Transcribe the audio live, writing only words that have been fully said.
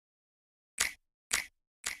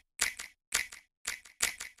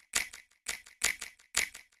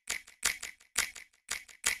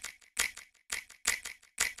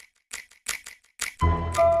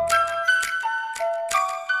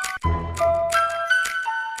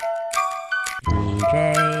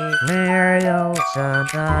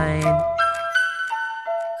Sunshine.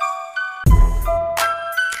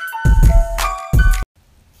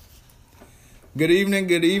 Good evening,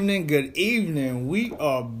 good evening, good evening. We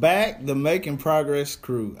are back, the Making Progress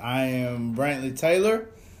crew. I am Brantley Taylor,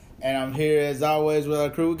 and I'm here as always with our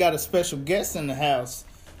crew. We got a special guest in the house.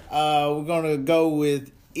 We're going to go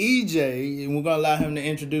with EJ, and we're going to allow him to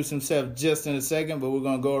introduce himself just in a second, but we're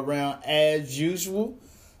going to go around as usual.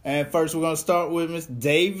 And first, we're going to start with Miss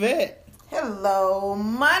Davette. Hello,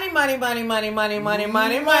 money.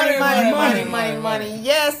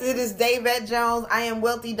 Yes, it is Davette Jones. I am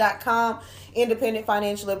wealthy.com, independent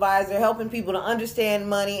financial advisor, helping people to understand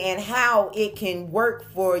money and how it can work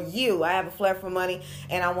for you. I have a flair for money,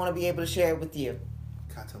 and I want to be able to share it with you.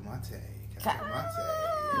 Katamate.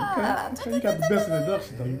 Okay, you got the best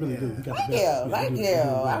introduction, though. You really do. You got the best. Thank you.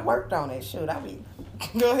 I worked on it. Shoot,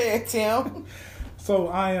 Go ahead, Tim. So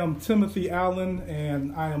I am Timothy Allen,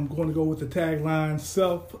 and I am going to go with the tagline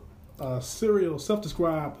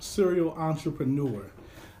self-described serial entrepreneur.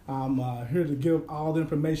 I'm here to give all the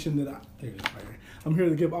information I'm here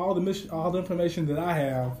to give all the information that I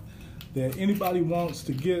have that anybody wants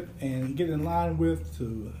to get in line with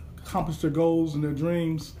to accomplish their goals and their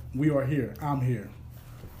dreams. We are here. I'm here.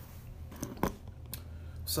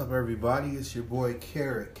 What's up, everybody? It's your boy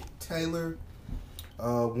Carrick Taylor,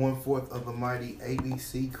 1/4 of the mighty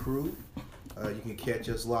ABC crew. You can catch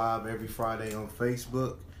us live every Friday on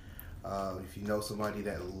Facebook. If you know somebody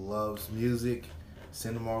that loves music,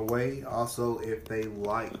 send them our way. Also, if they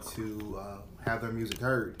like to have their music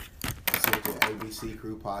heard, send it to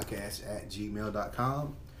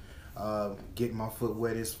abccrewpodcast@gmail.com. Getting my foot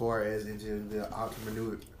wet as far as into the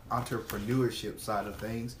entrepreneurship side of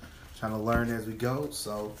things. Trying to learn as we go.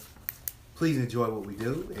 So please enjoy what we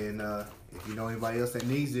do. And if you know anybody else that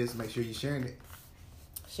needs this, make sure you're sharing it.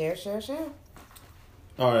 Share.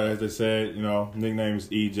 All right, as they said, nickname is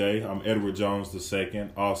EJ. I'm Edward Jones II,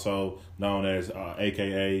 also known as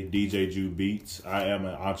AKA DJ Jew Beats. I am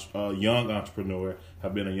a young entrepreneur.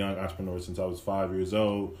 I've been a young entrepreneur since I was 5 years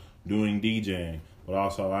old doing DJing. But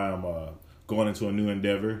also I am going into a new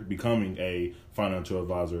endeavor, becoming a financial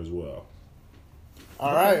advisor as well.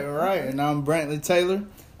 All right. And I'm Brantley Taylor.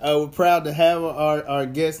 We're proud to have our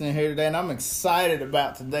guest in here today, and I'm excited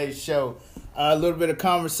about today's show. A little bit of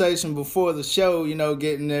conversation before the show,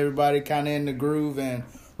 getting everybody kind of in the groove and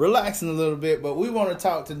relaxing a little bit. But we want to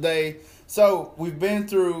talk today. So we've been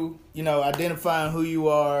through, identifying who you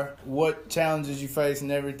are, what challenges you face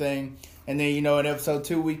and everything. And then, in episode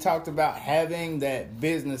 2, we talked about having that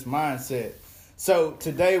business mindset. So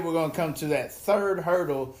today we're going to come to that third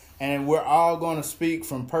hurdle, and we're all going to speak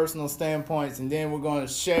from personal standpoints, and then we're going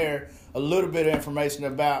to share a little bit of information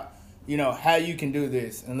about, how you can do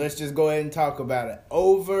this. And let's just go ahead and talk about it.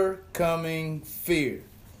 Overcoming fear.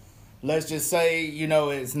 Let's just say,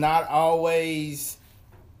 it's not always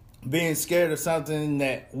being scared of something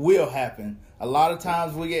that will happen. A lot of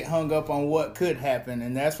times we get hung up on what could happen,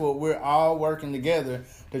 and that's what we're all working together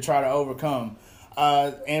to try to overcome.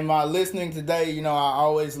 In my listening today, I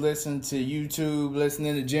always listen to YouTube,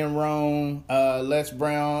 listening to Jim Rohn, Les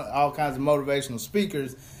Brown, all kinds of motivational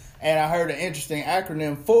speakers. And I heard an interesting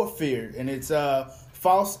acronym for fear, and it's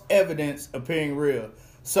false evidence appearing real.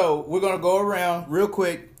 So we're going to go around real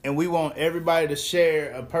quick, and we want everybody to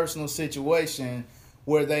share a personal situation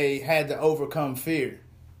where they had to overcome fear.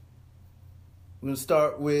 We're going to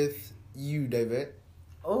start with you, David.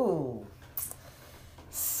 Oh.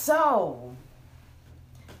 So,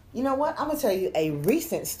 you know what? I'm going to tell you a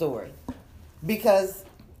recent story, because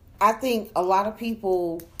I think a lot of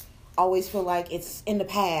people always feel like it's in the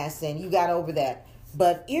past and you got over that.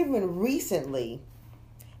 But even recently,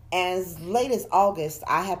 as late as August,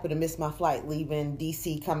 I happened to miss my flight leaving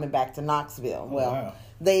D.C. coming back to Knoxville. Wow.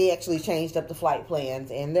 They actually changed up the flight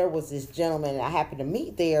plans, and there was this gentleman I happened to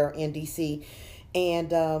meet there in D.C.,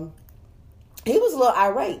 and he was a little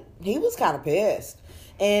irate. He was kind of pissed.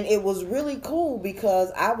 And it was really cool because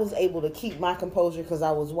I was able to keep my composure because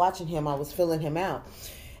I was watching him. I was filling him out.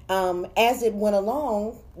 As it went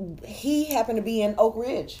along, he happened to be in Oak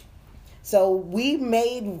Ridge. So we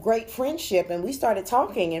made great friendship, and we started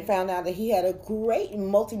talking and found out that he had a great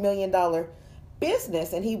multi-million-dollar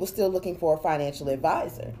business, and he was still looking for a financial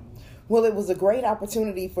advisor. Well, it was a great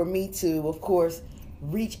opportunity for me to, of course,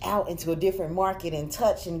 reach out into a different market and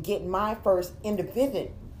touch and get my first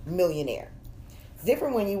independent millionaire. It's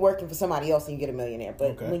different when you're working for somebody else and you get a millionaire,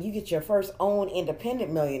 but when you get your first own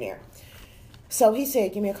independent millionaire. So he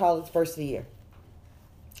said, give me a call at the first of the year.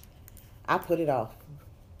 I put it off.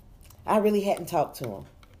 I really hadn't talked to him.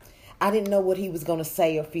 I didn't know what he was going to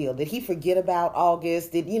say or feel. Did he forget about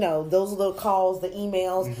August? Did, those little calls, the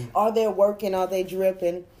emails, are they working? Are they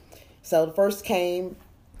dripping? So the first came.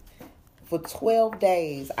 For 12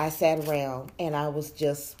 days, I sat around and I was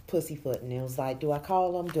just pussyfooting. It was like, do I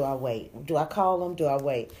call him? Do I wait? Do I call him? Do I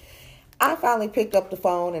wait? I finally picked up the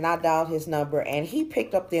phone and I dialed his number, and he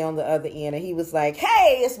picked up there on the other end, and he was like,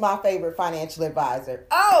 hey, it's my favorite financial advisor.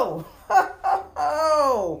 Oh,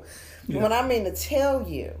 Yeah. When I mean to tell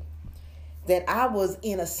you that I was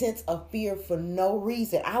in a sense of fear for no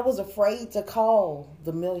reason. I was afraid to call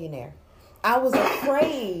the millionaire. I was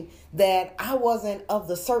afraid that I wasn't of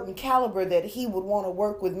the certain caliber that he would want to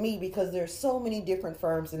work with me, because there's so many different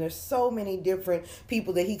firms and there's so many different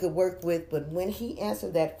people that he could work with. But when he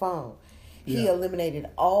answered that phone, he eliminated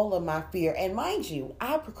all of my fear. And mind you,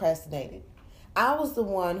 I procrastinated. I was the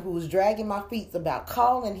one who was dragging my feet about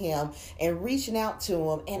calling him and reaching out to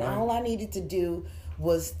him. And all I needed to do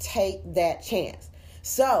was take that chance.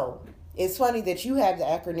 So it's funny that you have the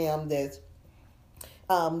acronym that's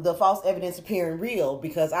the false evidence appearing real,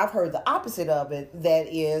 because I've heard the opposite of it, that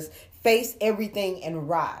is face everything and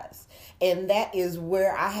rise. And that is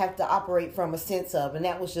where I have to operate from a sense of, and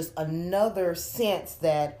that was just another sense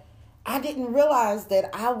that I didn't realize that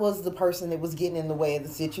I was the person that was getting in the way of the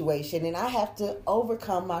situation, and I have to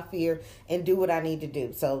overcome my fear and do what I need to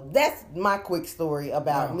do. So that's my quick story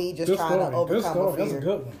about me just trying to overcome a fear. That's a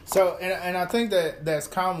good one. So, and I think that's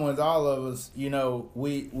common with all of us.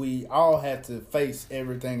 We all have to face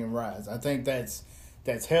everything and rise. I think that's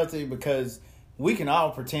healthy, because we can all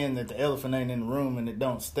pretend that the elephant ain't in the room and it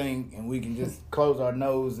don't stink, and we can just close our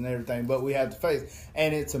nose and everything, but we have to face.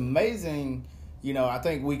 And it's amazing. I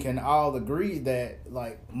think we can all agree that,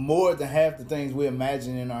 like, more than half the things we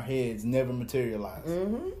imagine in our heads never materialize.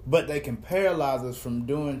 Mm-hmm. But they can paralyze us from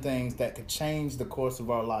doing things that could change the course of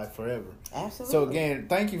our life forever. Absolutely. So, again,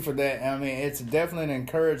 thank you for that. I mean, it's definitely an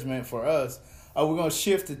encouragement for us. We're going to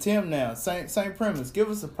shift to Tim now. Same premise. Give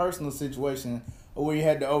us a personal situation where you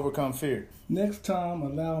had to overcome fear. Next time,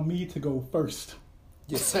 allow me to go first.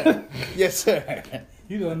 Yes, sir. Yes, sir.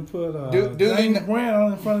 You done put do James you-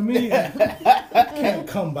 Brown in front of me. I can't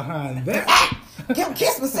come behind that. Can't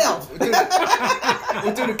kiss myself. We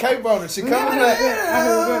threw the cape on her. She coming I back.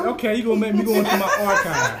 heard that. Okay, you're going to make me go into my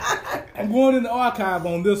archive. I'm going in the archive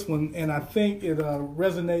on this one, and I think it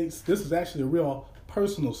resonates. This is actually a real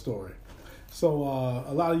personal story. So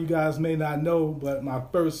a lot of you guys may not know, but my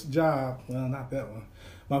first job, well, not that one,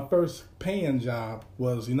 my first paying job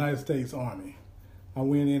was United States Army. I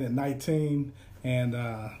went in at 19, and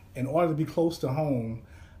in order to be close to home,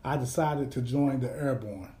 I decided to join the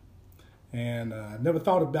Airborne. And I never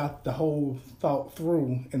thought about the whole thought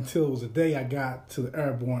through until it was the day I got to the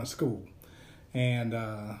Airborne school. And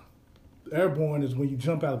Airborne is when you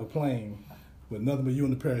jump out of a plane with nothing but you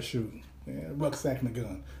and the parachute, and rucksack and a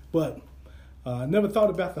gun. But I never thought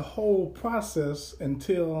about the whole process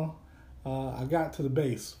until I got to the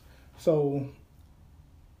base. So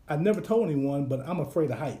I never told anyone, but I'm afraid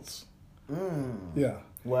of heights. Yeah.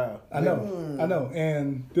 Wow. I know.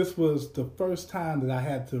 And this was the first time that I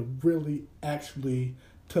had to really actually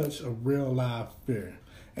touch a real live fear.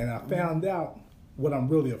 And I found out what I'm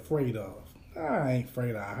really afraid of. I ain't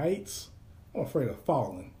afraid of heights. I'm afraid of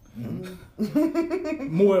falling.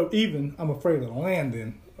 More even, I'm afraid of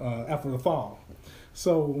landing after the fall.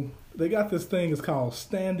 So they got this thing, it's called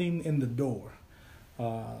standing in the door.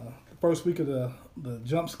 First week of the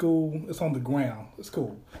jump school, it's on the ground. It's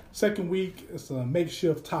cool. Second week, it's a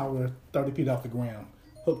makeshift tower 30 feet off the ground,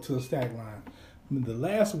 hooked to the stack line. And the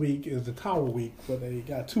last week is the tower week, where they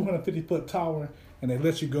got a 250-foot tower, and they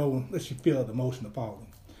let you go and let you feel the motion of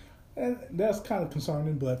falling. And that's kind of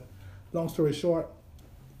concerning, but long story short,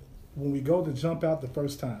 when we go to jump out the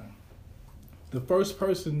first time, the first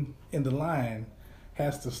person in the line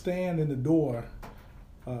has to stand in the door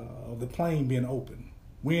of the plane being open.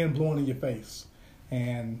 Wind blowing in your face.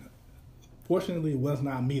 And fortunately, it was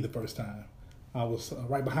not me the first time. I was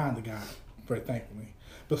right behind the guy, very thankfully.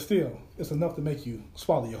 But still, it's enough to make you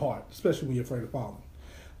swallow your heart, especially when you're afraid of falling.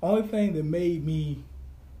 Only thing that made me,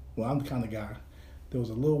 well, I'm the kind of guy, there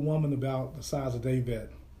was a little woman about the size of Davette,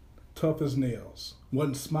 tough as nails,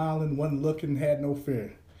 wasn't smiling, wasn't looking, had no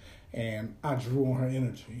fear. And I drew on her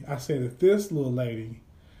energy. I said, if this little lady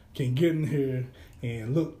can get in here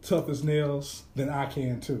and look tough as nails, then I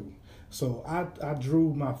can too. So I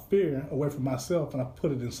drew my fear away from myself and I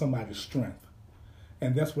put it in somebody's strength.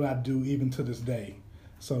 And that's what I do even to this day.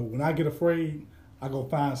 So when I get afraid, I go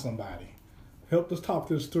find somebody. Help us talk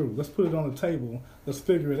this through. Let's put it on the table. Let's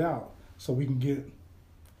figure it out so we can get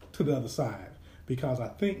to the other side. Because I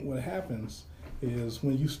think what happens is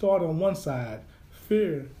when you start on one side,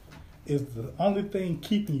 fear is the only thing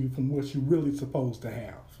keeping you from what you're really supposed to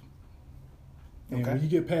have. And Okay. when you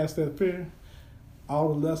get past that fear, all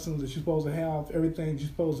the lessons that you're supposed to have, everything you're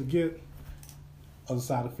supposed to get, other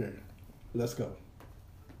side of fear. Let's go.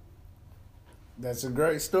 That's a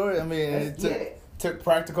great story. I mean, Let's get it. took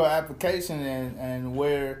practical application and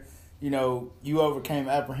where, you overcame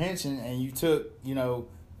apprehension and you took,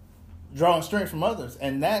 drawing strength from others.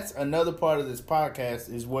 And that's another part of this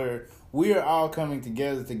podcast is where we are all coming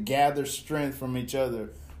together to gather strength from each other.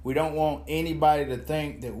 We don't want anybody to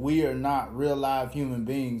think that we are not real live human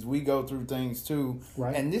beings. We go through things too.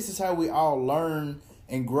 Right. And this is how we all learn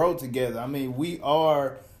and grow together. I mean, we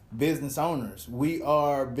are business owners. We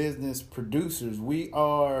are business producers. We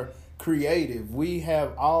are creative. We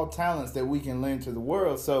have all talents that we can lend to the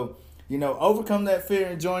world. So, overcome that fear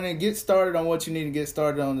and join in. Get started on what you need to get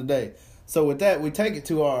started on today. So with that, we take it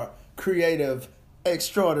to our creative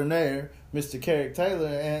extraordinaire, Mr. Carrick Taylor,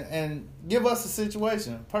 and give us a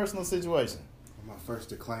situation, a personal situation. My first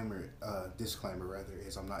disclaimer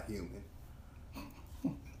is I'm not human.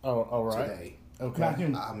 Oh, all right. Today, Okay. Not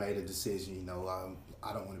human. I made a decision.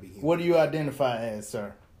 I don't want to be human. What do you identify as,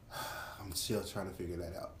 sir? I'm still trying to figure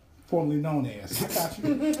that out. Formerly known as. I got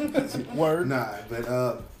you. Word. Nah,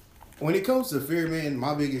 but when it comes to fear, man,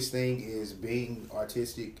 my biggest thing is being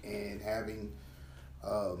artistic and having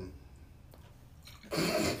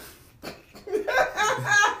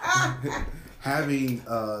having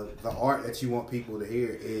the art that you want people to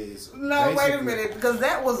hear is No, wait a basically- minute, because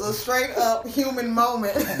that was a straight up human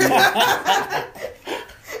moment.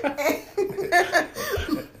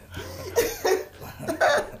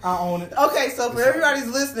 I own it. Okay, so for everybody's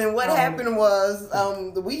listening, what happened was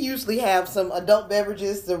we usually have some adult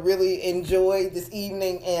beverages to really enjoy this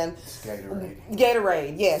evening, and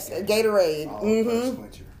Gatorade. Yes, Gatorade. First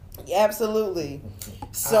quencher. Absolutely.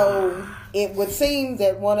 So it would seem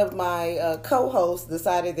that one of my co-hosts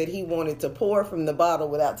decided that he wanted to pour from the bottle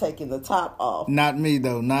without taking the top off. Not me,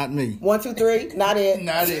 though. Not me. 1, 2, 3. Not it.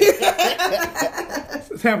 Not it.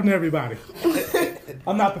 It's happened to everybody.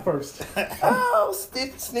 I'm not the first. Oh,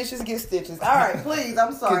 snitches get stitches. All right, please.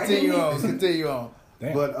 I'm sorry. Continue on.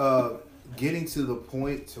 Damn. But getting to the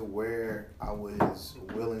point to where I was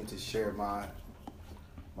willing to share my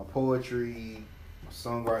poetry, my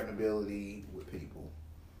songwriting ability with people.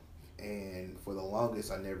 And for the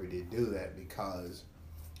longest, I never did do that because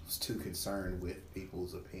I was too concerned with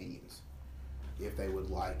people's opinions. If they would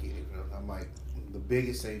like it. I'm like, the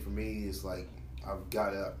biggest thing for me is like, I've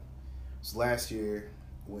got up. So last year,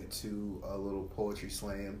 went to a little poetry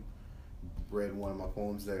slam, read one of my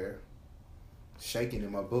poems there, shaking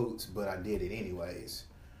in my boots, but I did it anyways.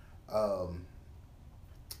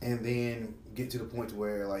 And then get to the point to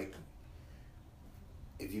where, like,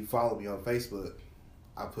 if you follow me on Facebook,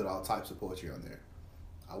 I put all types of poetry on there.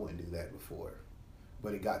 I wouldn't do that before.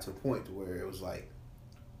 But it got to a point to where it was like,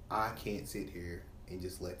 I can't sit here and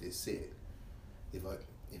just let this sit.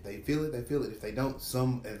 If they feel it, they feel it. If they don't,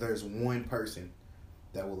 if there's one person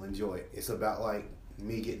that will enjoy it. It's about like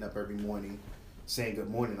me getting up every morning saying good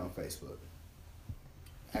morning on Facebook.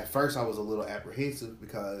 At first I was a little apprehensive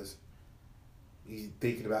because you're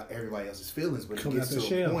thinking about everybody else's feelings, but it Coming gets out to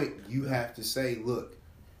the a shell. point you have to say, look,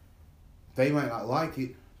 they might not like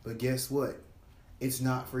it, but guess what? It's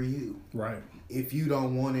not for you. Right. If you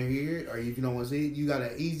don't want to hear it or if you don't want to see it, you got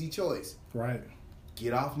an easy choice. Right.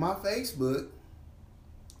 Get off my Facebook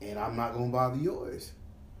and I'm not going to bother yours.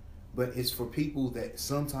 But it's for people that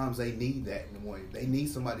sometimes they need that in the morning. They need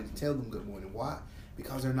somebody to tell them good morning. Why?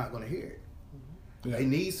 Because they're not going to hear it. Yeah. They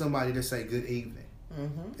need somebody to say good evening.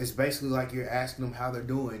 Mm-hmm. It's basically like you're asking them how they're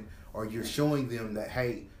doing, or you're showing them that,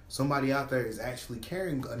 hey, somebody out there is actually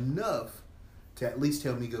caring enough to at least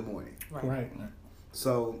tell me good morning. Right.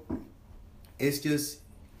 So it's just,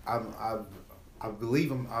 I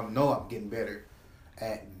believe I know I'm getting better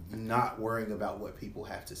at not worrying about what people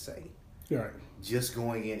have to say. Right. Just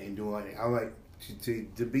going in and doing it. I like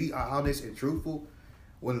to be honest and truthful.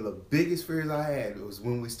 One of the biggest fears I had was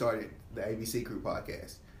when we started the ABC Crew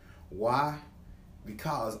podcast. Why?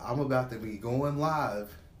 Because I'm about to be going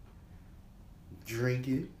live,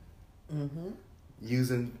 drinking,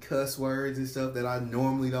 using cuss words and stuff that I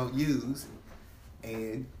normally don't use,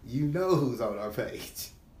 and you know who's on our page.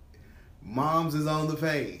 Mom's is on the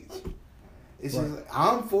page. It's just like,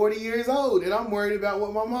 I'm 40 years old and I'm worried about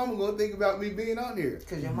what my mama gonna think about me being on here.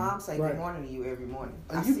 Because your mom say Right. good morning to you every morning.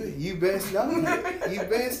 You best know it. You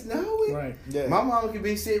best know it. Right. Yeah. My mom could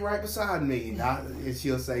be sitting right beside me and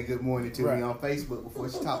she'll say good morning to Right. me on Facebook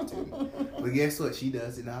before she talks to me. But guess what? She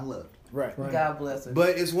does it and I love it. Right. Right. God bless her.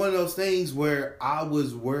 But it's one of those things where I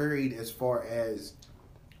was worried as far as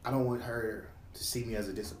I don't want her to see me as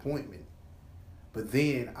a disappointment. But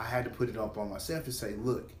then I had to put it up on myself to say,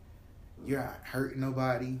 look, you're not hurting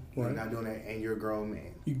nobody. You're Right. not doing that, and you're a grown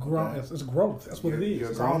man. You grow. Okay? It's growth. That's what it is. You're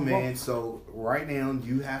a It's all grown man, growth. so right now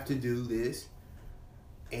you have to do this,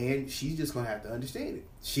 and she's just gonna have to understand it.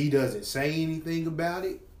 She doesn't say anything about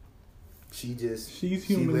it. She's She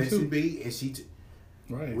human lets too. it be, and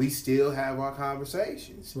Right. we still have our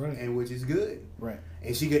conversations, Right. and which is good. Right.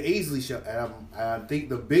 And she could easily show. And I think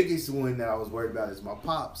the biggest one that I was worried about is my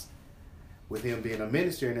pops, with him being a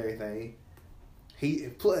minister and everything.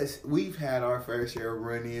 Plus we've had our fair share of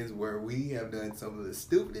run-ins where we have done some of the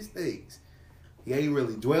stupidest things. He ain't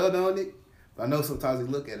really dwelled on it, but I know sometimes he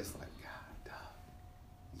look at us like, God,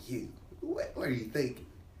 dog, you, what are you thinking?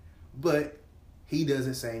 But he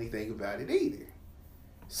doesn't say anything about it either.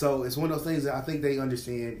 So it's one of those things that I think they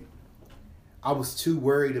understand. I was too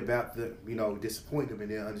worried about the, disappointing them,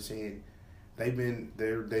 and then understand they've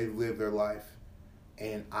lived their life,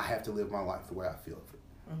 and I have to live my life the way I feel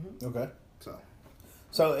it. Okay. So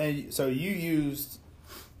So you used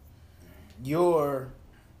your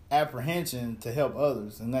apprehension to help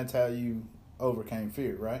others, and that's how you overcame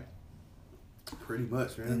fear, right? pretty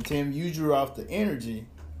much, man. And Tim, you drew off the energy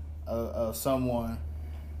of someone,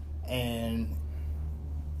 and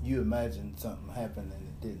you imagined something happened, and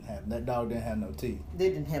it didn't happen. That dog didn't have no teeth. They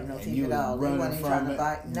didn't have no And teeth you at was all. They running wasn't even from trying to it.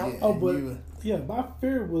 bite. No. Yeah. Oh, And but you- yeah, my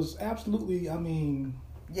fear was absolutely. I mean,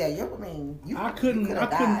 Yeah, you. I couldn't coulda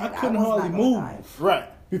died. hardly was not move gonna die.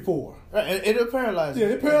 Right. before. Right. It paralyzed you.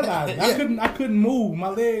 Yeah, it paralyzed me. Yeah. I couldn't move. My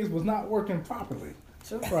legs was not working properly.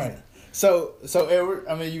 Right. So Edward,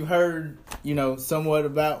 I mean, you heard, somewhat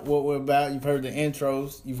about what we're about. You've heard the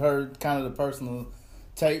intros. You've heard kind of the personal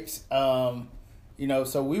takes.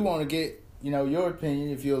 So we want to get, your opinion,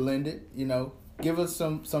 if you'll lend it. Give us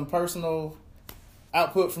some personal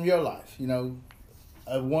output from your life.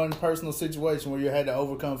 One personal situation where you had to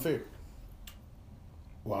overcome fear.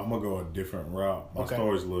 Well, I'm gonna go a different route. My Okay.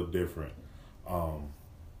 story's a little different.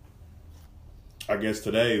 I guess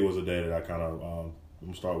today was a day that I kind of. I'm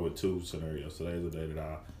gonna start with two scenarios. Today is a day that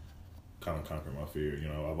I kind of conquered my fear.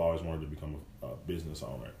 I've always wanted to become a business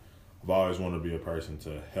owner. I've always wanted to be a person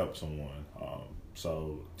to help someone.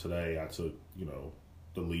 So today I took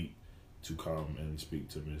the leap to come and speak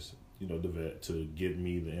to Miss DeVette to give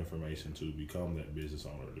me the information to become that business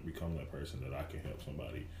owner, to become that person that I can help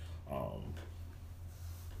somebody.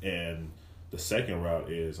 And the second route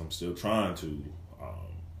is I'm still trying to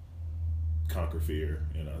conquer fear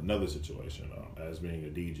in another situation, as being a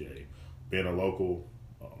DJ, being a local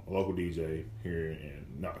DJ here in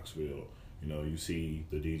Knoxville. You see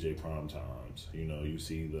the DJ Prime Times. You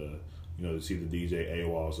see the DJ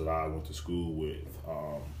AWOLs that I went to school with.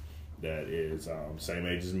 That is same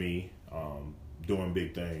age as me, doing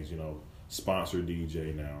big things. Sponsored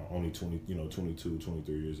DJ now, only 22,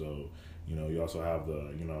 23 years old. You also have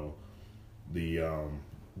the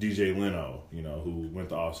DJ Leno, who went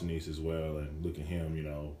to Austin East as well, and look at him,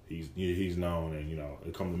 he's known, and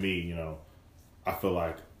it come to me, I feel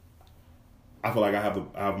like I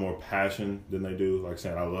have more passion than they do. Like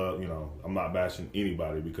saying I love, I'm not bashing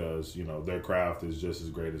anybody because their craft is just as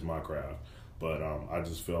great as my craft, but I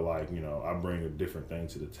just feel like I bring a different thing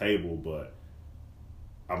to the table, but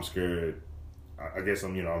I'm scared. I guess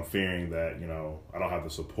I'm fearing that I don't have the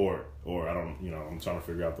support, or I don't I'm trying to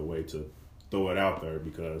figure out the way to throw it out there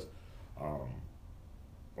because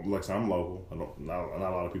like I said, I'm local. Not a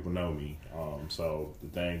lot of people know me. So the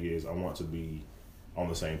thing is, I want to be on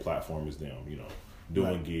the same platform as them. Doing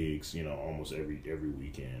Right. gigs. Almost every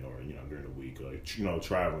weekend, or during the week, or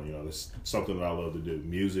traveling. That's something that I love to do.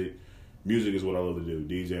 Music is what I love to do.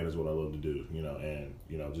 DJing is what I love to do.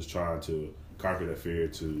 And just trying to conquer that fear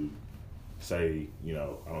to say, I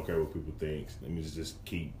don't care what people think. Let me just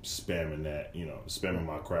keep spamming that, spamming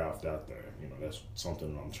my craft out there. That's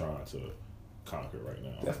something that I'm trying to conquer right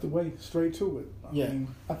now. That's the way, straight to it.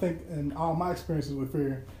 I think in all my experiences with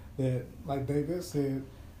fear, that, like David said,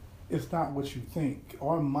 it's not what you think.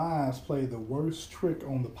 Our minds play the worst trick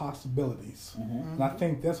on the possibilities. Mm-hmm. And I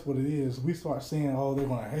think that's what it is. We start saying, oh, they're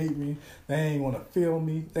going to hate me. They ain't going to feel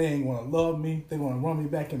me. They ain't going to love me. They're going to run me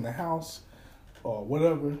back in the house or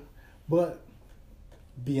whatever. But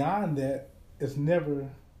beyond that, it's never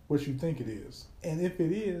what you think it is. And if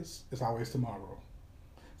it is, it's always tomorrow.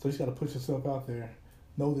 So you just got to put yourself out there.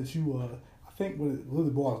 Know that you I think what it really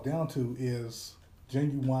boils down to is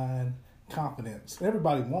genuine confidence.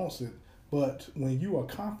 Everybody wants it, but when you are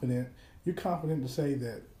confident, you're confident to say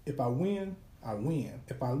that if I win, I win.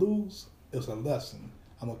 If I lose, it's a lesson.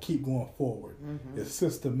 I'm going to keep going forward. Mm-hmm. It's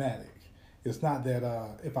systematic. It's not that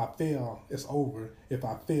if I fail, it's over. If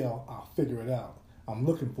I fail, I'll figure it out. I'm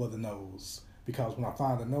looking for the nose. because when I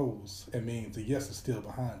find the no's, it means the yes is still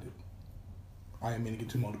behind it. I didn't mean to get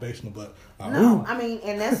too motivational, but No, I mean,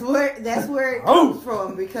 and that's where it comes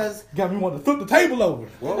from because got me wanting to flip the table over.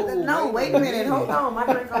 no, wait a minute, hold on,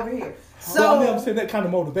 my drink over here. So So I never said that kind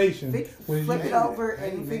of motivation. flip it over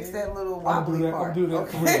and fix that little wobbly I'm part. gonna do that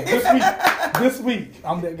for Okay. real. This week,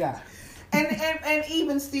 I'm that guy. And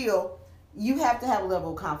even still, you have to have a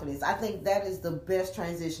level of confidence. I think that is the best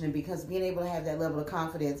transitioning because being able to have that level of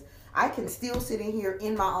confidence, I can still sit in here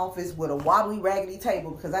in my office with a wobbly, raggedy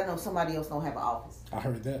table because I know somebody else don't have an office. I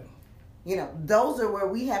heard that. You know, those are where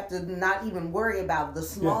we have to not even worry about the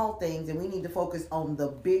small things, and we need to focus on the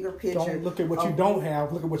bigger picture. Don't look at what you don't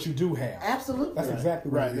have. Look at what you do have. Absolutely. That's exactly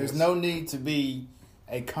what Right. it There's is. no need to be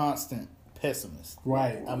a constant pessimist.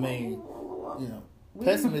 Right. I mean, you know, We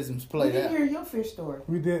pessimism's We played didn't out. hear your fish story.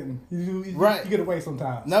 We didn't. You Right. You get away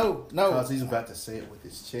sometimes. No. Because he's about to say it with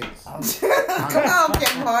his chest. Come on,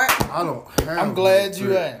 Kevin Hart. I don't have I'm glad you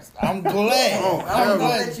no asked. I'm glad. Oh, I'm I'm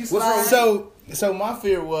glad. let you What's wrong slide. So my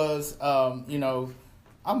fear was, you know,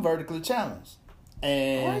 I'm vertically challenged, Are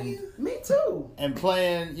and you? Me too. and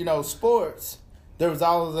playing, you know, sports. There was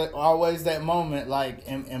always that moment, like,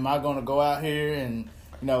 am I going to go out here and,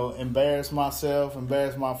 you know, embarrass myself,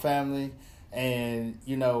 embarrass my family, and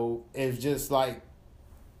you know, it's just like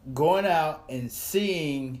going out and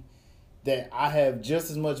seeing that I have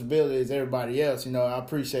just as much ability as everybody else. You know, I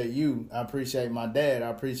appreciate you. I appreciate my dad. I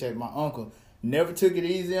appreciate my uncle. Never took it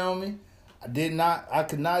easy on me. I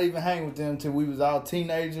could not even hang with them till we was all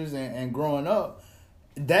teenagers and growing up.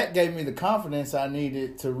 That gave me the confidence I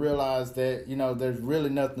needed to realize that, you know, there's really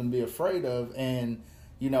nothing to be afraid of, and,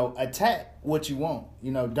 you know, attack what you want.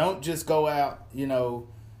 You know, don't just go out, you know,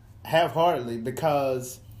 half-heartedly,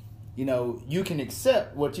 because, you know, you can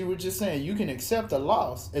accept what you were just saying. You can accept a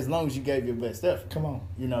loss as long as you gave your best effort. Come on.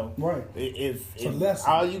 You know, Right. If It's a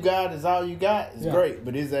lesson. all you got is all you got, it's Yeah. great.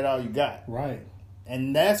 But is that all you got? Right.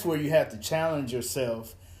 And that's where you have to challenge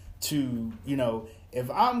yourself to, you know, if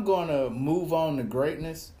I'm going to move on to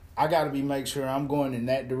greatness, I got to make sure I'm going in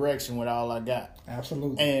that direction with all I got.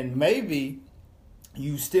 Absolutely. And maybe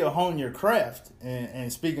you still hone your craft,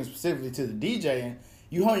 and speaking specifically to the DJing,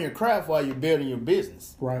 you hone your craft while you're building your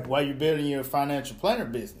business. Right. While you're building your financial planner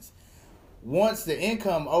business. Once the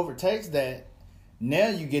income overtakes that, now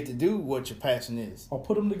you get to do what your passion is. Or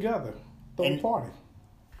put them together. Third And- party.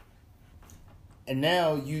 And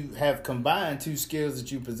now you have combined two skills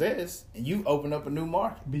that you possess, and you've opened up a new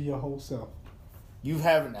market. Be your whole self. You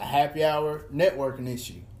having a happy hour networking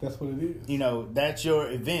issue. That's what it is. You know, that's your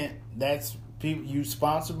event. That's people you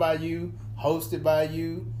sponsored by you, hosted by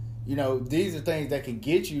you. You know, these are things that can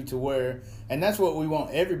get you to where, and that's what we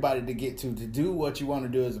want everybody to get to do what you want to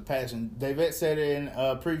do as a passion. Davette said it in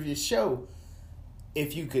a previous show.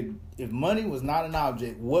 If money was not an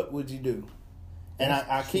object, what would you do? And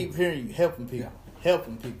I keep hearing you helping people,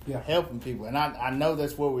 helping people. And I know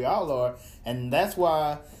that's where we all are. And that's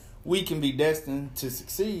why we can be destined to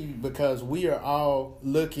succeed, because we are all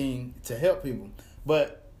looking to help people.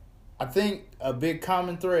 But I think a big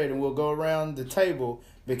common thread, and we'll go around the table,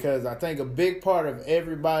 because I think a big part of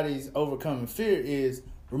everybody's overcoming fear is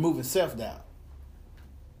removing self-doubt.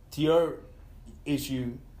 To your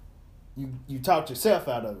issue, you talked yourself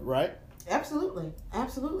out of it, right? Absolutely.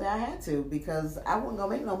 I had to, because I wasn't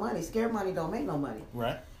gonna make no money. Scared money don't make no money.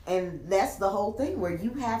 Right. And that's the whole thing, where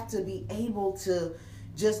you have to be able to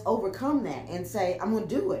just overcome that and say, I'm going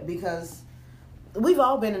to do it. Because we've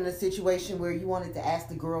all been in a situation where you wanted to ask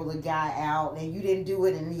the girl, the guy out, and you didn't do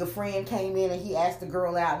it, and your friend came in and he asked the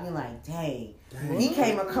girl out, and you're like, dang. He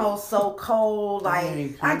came across so cold. Like,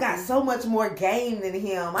 Dang, I got so much more game than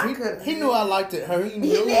him. He knew I liked it. He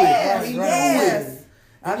knew it. Yes, He knew yes.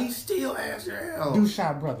 And he still asked her out. Do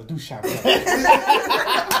shot, brother. Do shot, brother.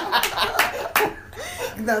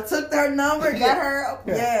 No, took their number, got her.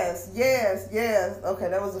 Yes. Okay,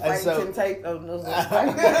 that was a And Fighting so- Temptation. Oh, no,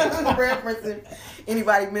 that was a reference if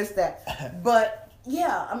anybody missed that. But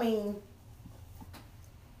yeah, I mean,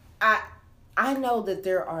 I know that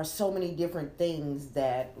there are so many different things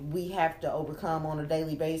that we have to overcome on a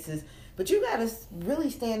daily basis, but you got to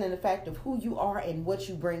really stand in the fact of who you are and what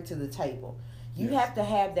you bring to the table. You have to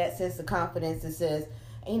have that sense of confidence that says,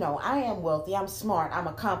 you know, I am wealthy, I'm smart, I'm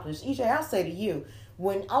accomplished. EJ, I'll say to you,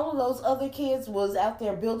 when all of those other kids was out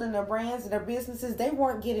there building their brands and their businesses, they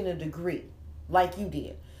weren't getting a degree like you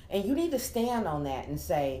did. And you need to stand on that and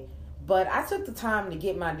say, But I took the time to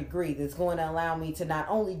get my degree that's going to allow me to not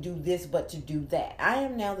only do this, but to do that. I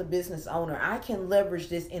am now the business owner. I can leverage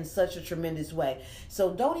this in such a tremendous way.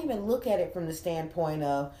 So don't even look at it from the standpoint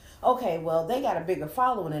of, okay, well, they got a bigger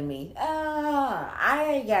following than me.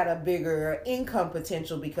 I got a bigger income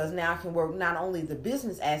potential because now I can work not only the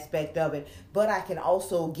business aspect of it, but I can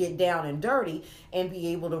also get down and dirty and be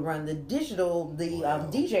able to run the digital,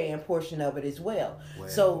 DJing portion of it as well. Wow.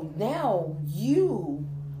 So now you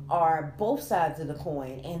are both sides of the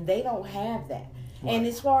coin, and they don't have that. Right. And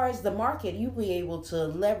as far as the market, you'll be able to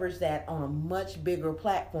leverage that on a much bigger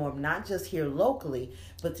platform, not just here locally,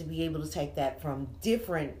 but to be able to take that from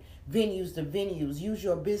different venues to venues, use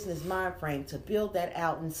your business mind frame to build that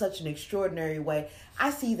out in such an extraordinary way. I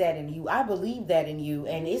see that in you. I believe that in you,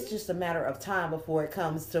 and it's just a matter of time before it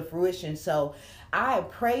comes to fruition. So I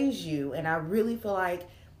praise you, and I really feel like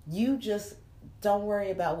you just don't worry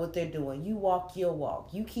about what they're doing. You walk your walk.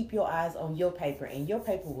 You keep your eyes on your paper, and your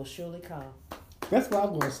paper will surely come. That's what I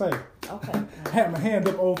was going to say. Okay. I had my hand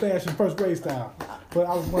up old-fashioned first grade style. But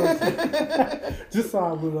I was going to just so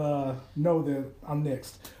I would know that I'm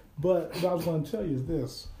next. But what I was going to tell you is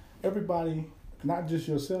this. Everybody, not just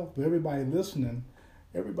yourself, but everybody listening,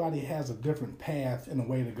 everybody has a different path and a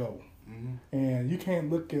way to go. Mm-hmm. And you can't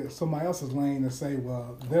look at somebody else's lane and say,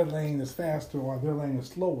 well, their lane is faster or their lane is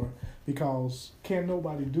slower, because can't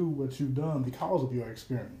nobody do what you've done because of your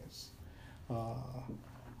experience. I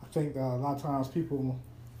think a lot of times people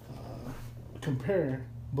compare,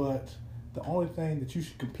 but the only thing that you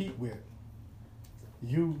should compete with,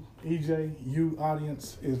 you, EJ, you,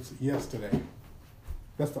 audience, is yesterday.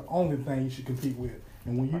 That's the only thing you should compete with.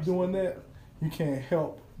 And when you're doing that, you can't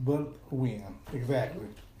help but win. Exactly.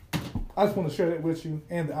 I just want to share that with you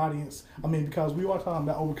and the audience. I mean, because we are talking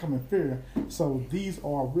about overcoming fear. So these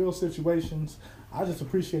are real situations. I just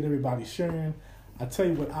appreciate everybody sharing. I tell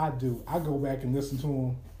you what I do. I go back and listen to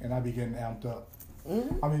them, and I be getting amped up.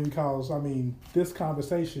 Mm-hmm. I mean, because, this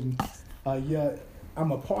conversation, yeah,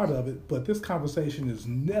 I'm a part of it, but this conversation is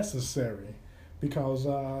necessary because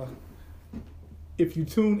if you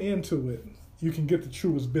tune into it, you can get the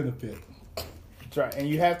truest benefit. That's right, and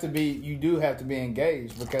you do have to be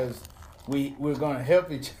engaged, because we're going to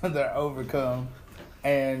help each other overcome.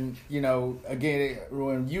 And, again,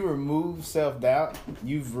 when you remove self-doubt,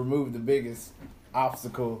 you've removed the biggest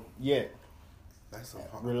obstacle yet. That's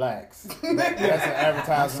relax. That's an advertisement.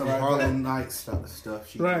 That's some right Harlem Night stuff.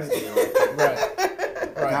 She right. Right.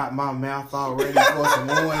 Got my mouth all ready for some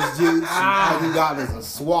orange juice. All you got is a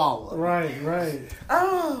swallow. Right.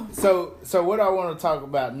 Oh. So what I want to talk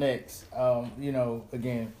about next,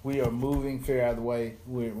 again, we are moving fear out of the way.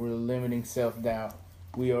 We're limiting self-doubt.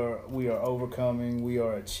 We are overcoming. We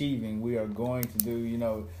are achieving. We are going to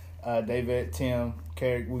do, David, Tim,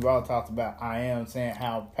 Carrick, we've all talked about I am, saying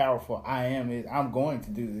how powerful I am is. I'm going to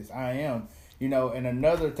do this. I am. And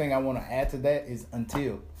another thing I want to add to that is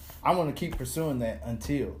until. I want to keep pursuing that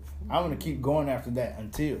until. I want to keep going after that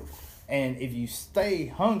until. And if you stay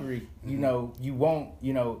hungry, you won't,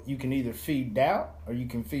 you can either feed doubt or you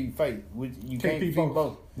can feed faith. You can't feed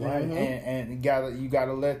both. Right. Mm-hmm. And you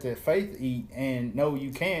gotta let that faith eat. And no,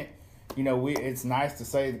 you can't. It's nice to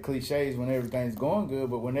say the cliches when everything's going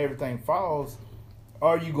good, but when everything falls,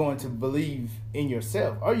 are you going to believe in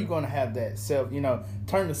yourself? Are you going to have that self,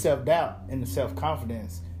 turn the self-doubt into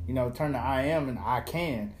self-confidence, turn the I am and I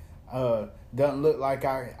can. Doesn't look like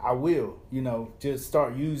I will, just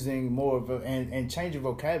start using more of and change your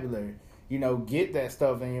vocabulary, get that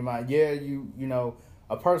stuff in your mind. Yeah,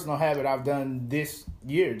 a personal habit I've done this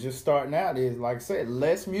year, just starting out, is, like I said,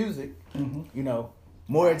 less music, mm-hmm.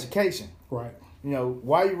 More education. Right.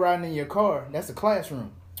 While you're riding in your car, that's a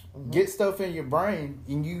classroom. Mm-hmm. Get stuff in your brain,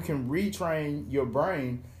 and you can retrain your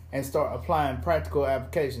brain and start applying practical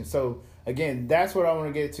applications. So, again, that's what I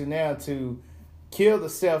want to get to now, to kill the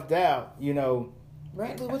self-doubt,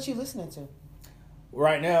 Right, but what you listening to?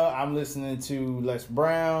 Right now, I'm listening to Les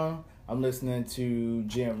Brown. I'm listening to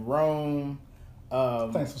Jim Rome.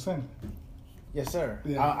 Thanks for sending. Yes, sir.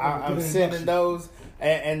 Yeah, I'm sending those,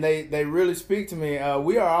 and they really speak to me.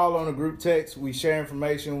 We are all on a group text. We share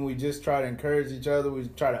information. We just try to encourage each other. We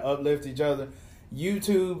try to uplift each other.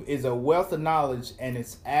 YouTube is a wealth of knowledge, and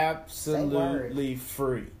it's absolutely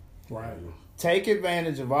free. Right. Take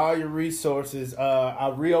advantage of all your resources.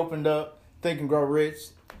 I reopened up Think and Grow Rich.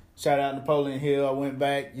 Shout out Napoleon Hill. I went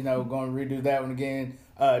back, going to redo that one again.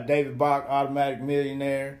 David Bach, Automatic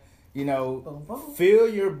Millionaire. Fill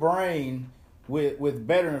your brain with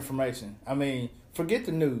better information. Forget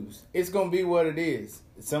the news. It's going to be what it is.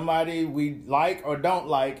 Somebody we like or don't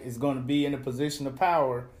like is going to be in a position of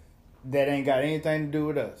power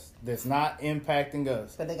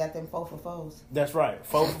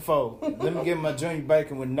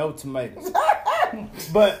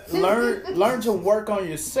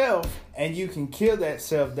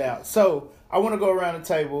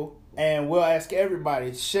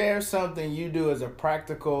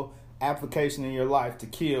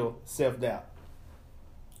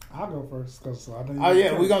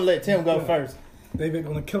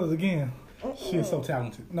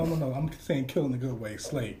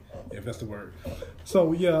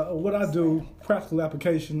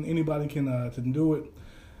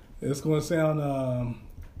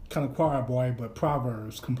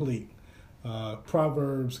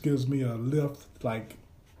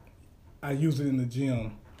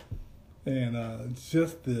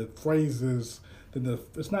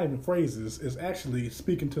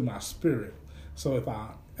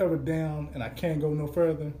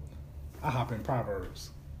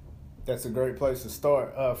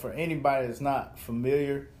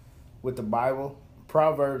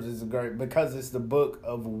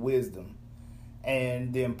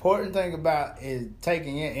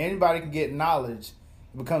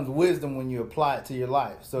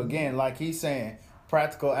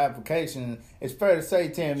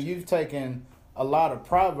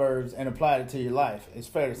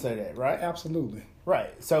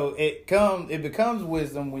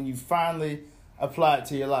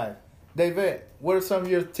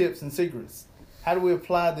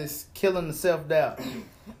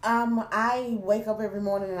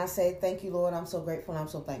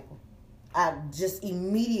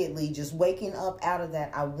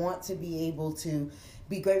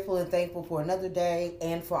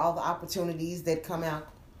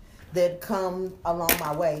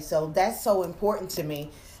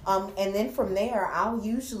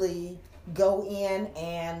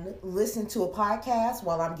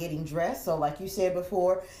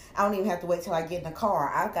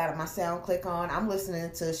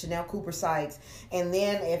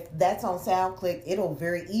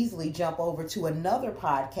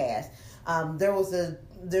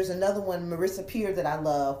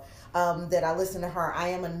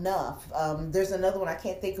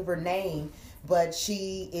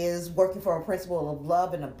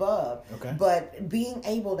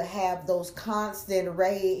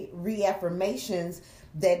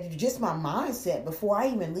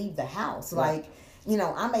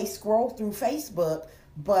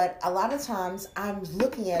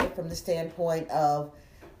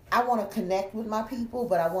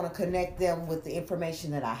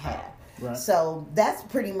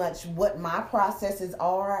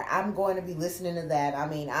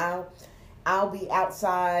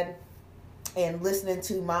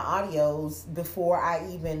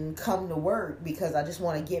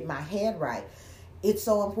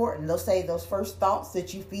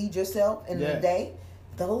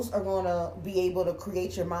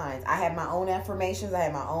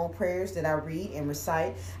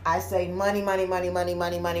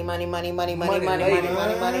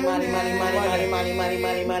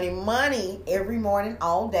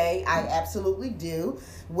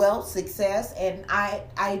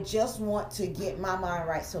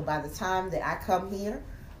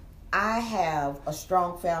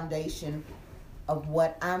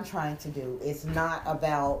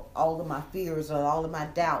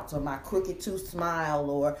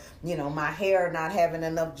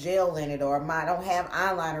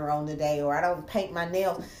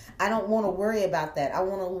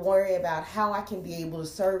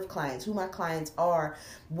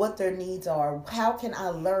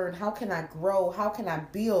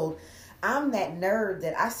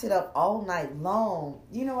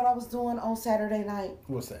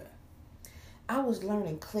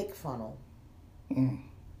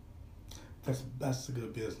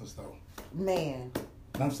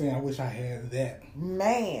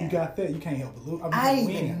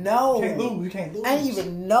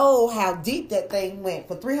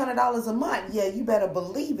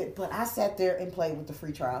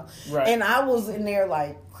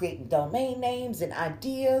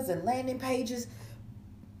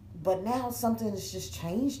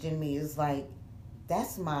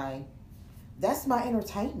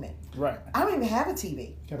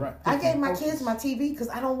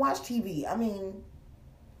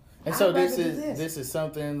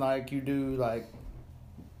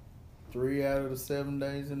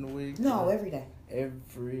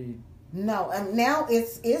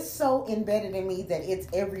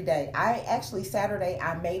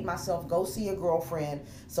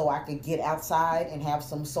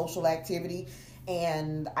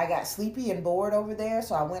And I got sleepy and bored over there,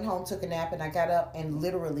 so I went home, took a nap, and I got up and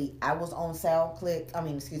literally I was on on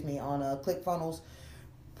ClickFunnels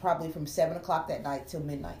probably from 7 o'clock that night till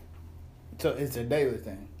midnight. So it's a daily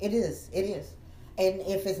thing. It is. And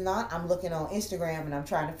if it's not, I'm looking on Instagram and I'm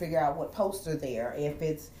trying to figure out what posts are there. If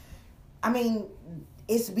it's,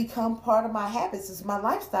 it's become part of my habits. It's my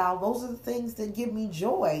lifestyle. Those are the things that give me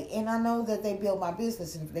joy. And I know that they build my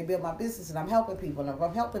business. And if they build my business and I'm helping people, and if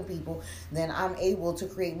I'm helping people, then I'm able to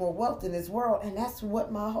create more wealth in this world. And that's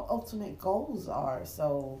what my ultimate goals are.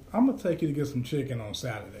 So I'm going to take you to get some chicken on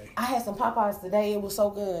Saturday. I had some Popeyes today. It was so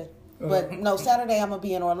good. But no, Saturday I'm going to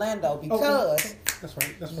be in Orlando because... Okay. That's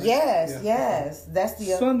right. Yes. That's the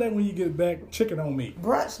Sunday when you get back, chicken on me.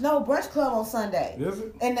 Brunch club on Sunday. Is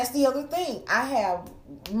it? And that's the other thing. I have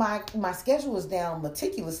my schedule is down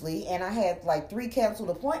meticulously, and I had like 3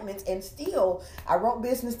 canceled appointments, and still I wrote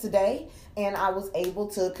business today, and I was able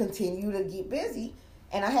to continue to get busy.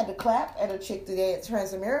 And I had to clap at a chick today at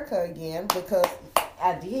Transamerica again because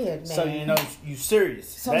I did, man. So you serious.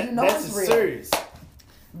 So that's it's real. Serious.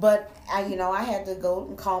 But I had to go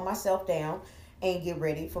and calm myself down and get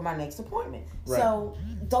ready for my next appointment. Right. So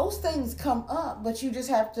those things come up, but you just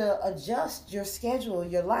have to adjust your schedule,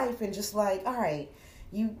 your life, and just like, all right,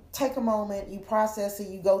 you take a moment, you process it,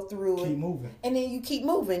 you go through it. Keep moving. And then you keep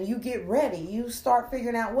moving. You get ready. You start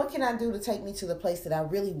figuring out, what can I do to take me to the place that I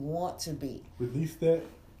really want to be? Release that.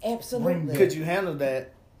 Absolutely. Could you handle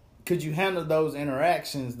that? Could you handle those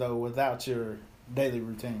interactions, though, without your daily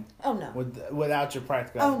routine? Oh, no. Without your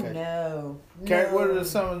practical Oh, application? no. Carrie, what are No.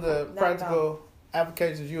 some of the practical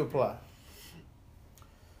applications you apply?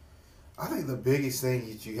 I think the biggest thing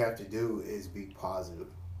that you have to do is be positive.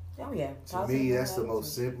 Oh, yeah. To me, that's the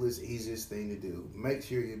most simplest, easiest thing to do. Make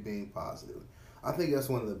sure you're being positive. I think that's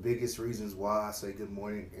one of the biggest reasons why I say good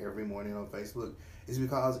morning every morning on Facebook is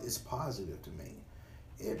because it's positive to me.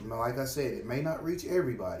 Like I said, it may not reach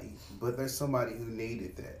everybody, but there's somebody who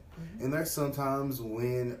needed that. Mm-hmm. And there's sometimes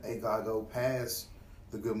when I go past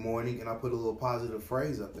the good morning and I put a little positive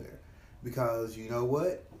phrase up there. Because you know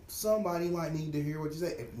what? Somebody might need to hear what you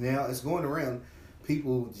say. Now, it's going around,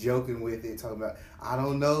 people joking with it, talking about, I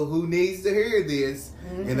don't know who needs to hear this.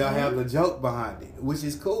 Mm-hmm. And they'll have the joke behind it, which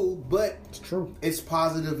is cool, but it's true. It's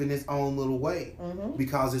positive in its own little way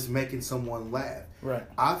because it's making someone laugh. Right.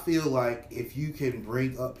 I feel like if you can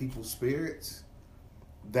bring up people's spirits,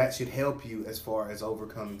 that should help you as far as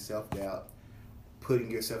overcoming self-doubt,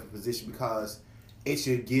 putting yourself in position, because it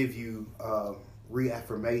should give you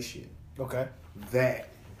reaffirmation. Okay. That,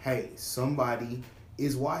 hey, somebody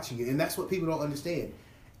is watching you. And that's what people don't understand.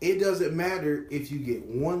 It doesn't matter if you get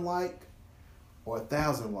 1 like or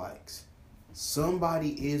 1,000 likes.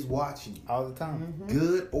 Somebody is watching you. All the time. Mm-hmm.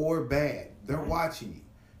 Good or bad. They're watching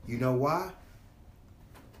you. You know why?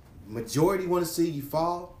 Majority want to see you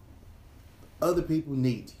fall. Other people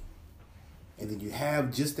need you. And then you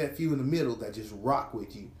have just that few in the middle that just rock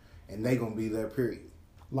with you. And they going to be there, period.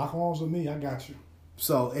 Lock arms with me. I got you.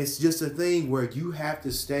 So it's just a thing where you have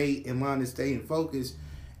to stay in line and stay in focus,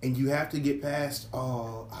 and you have to get past,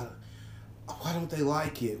 why don't they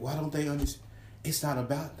like it? Why don't they understand? It's not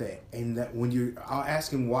about that. And that when you're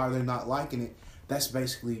asking why they're not liking it, that's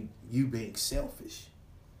basically you being selfish.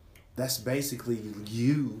 That's basically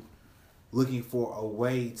you looking for a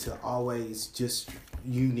way to always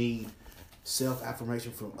you need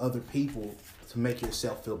self-affirmation from other people to make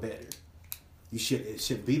yourself feel better. It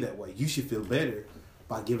shouldn't be that way. You should feel better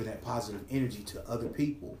by giving that positive energy to other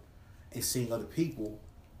people and seeing other people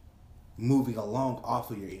moving along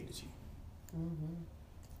off of your energy. Mm-hmm.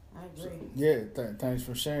 I agree. Yeah, thanks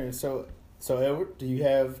for sharing. So Edward, do you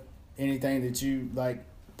have anything that you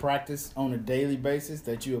practice on a daily basis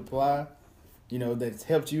that you apply, that's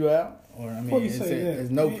helped you out? Or there's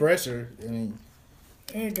no pressure.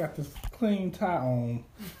 Ain't got this clean tie on.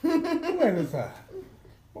 Wear this tie.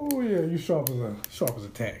 Oh yeah, you sharp as a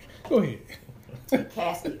tack. Go ahead.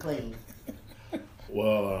 Casket clean.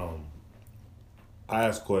 Well, I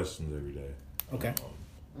ask questions every day. Okay.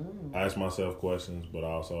 I ask myself questions, but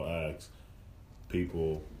I also ask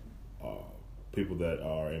people that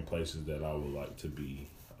are in places that I would like to be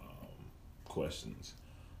questions,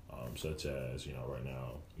 such as right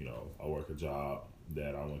now, I work a job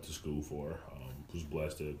that I went to school for. Was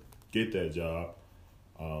blessed to get that job,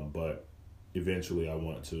 but eventually I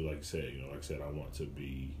want to, like I said, I want to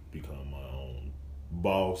become my own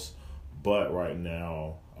boss. But right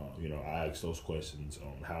now, I ask those questions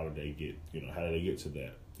on how did they get to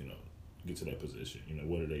that, get to that position.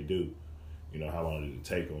 What did they do? How long did it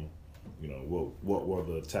take them? What were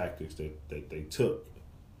the tactics that they took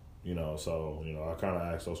You know, so, you know, I kind of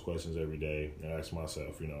ask those questions every day and ask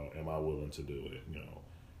myself, you know, am I willing to do it? You know,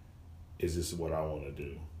 is this what I want to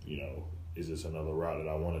do? You know, is this another route that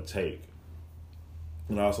I want to take?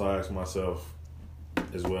 And I also ask myself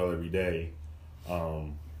as well every day,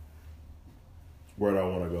 where do I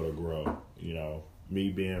want to go to grow? You know, me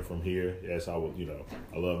being from here, yes, I would, you know,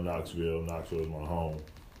 I love Knoxville. Knoxville is my home.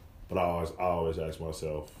 But I always ask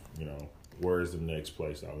myself, you know, where is the next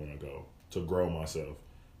place I want to go to grow myself?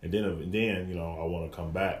 And then, you know, I want to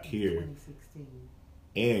come back here 2016.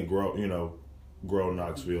 and grow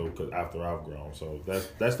Knoxville because after I've grown. So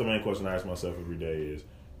that's the main question I ask myself every day is,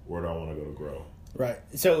 where do I want to go to grow? Right.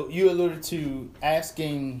 So you alluded to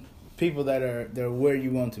asking people that are where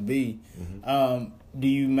you want to be. Mm-hmm. Do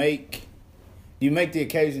you make the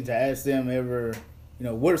occasion to ask them ever, you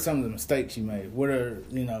know, what are some of the mistakes you made? What are,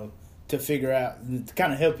 you know, to figure out, to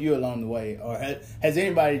kind of help you along the way? Or has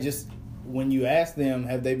anybody just, when you ask them,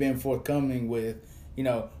 have they been forthcoming with, you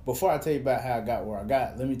know, before I tell you about how I got where I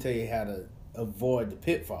got, let me tell you how to avoid the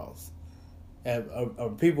pitfalls? Are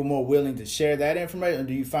people more willing to share that information, or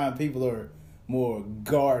do you find people are more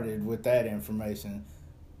guarded with that information?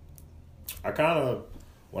 I kind of,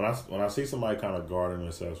 when I see somebody kind of guarding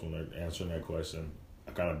themselves when they're answering that question,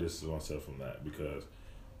 I kind of distance myself from that because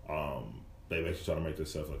they actually try to make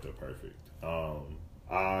themselves like they're perfect.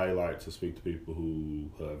 I like to speak to people who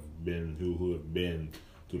have been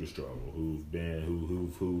through the struggle, who've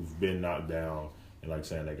been knocked down, and like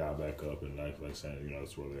saying they got back up, and like saying, you know,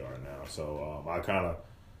 that's where they are now. So I kind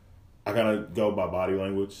of go by body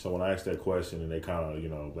language. So when I ask that question and they kind of, you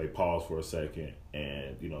know, they pause for a second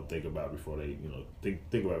and, you know, think about it before they, you know, think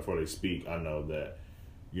about it before they speak, I know that,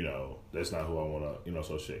 you know, that's not who I want to, you know,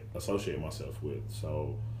 associate myself with.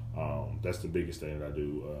 So that's the biggest thing that I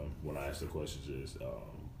do when I ask the questions is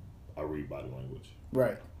I read body language.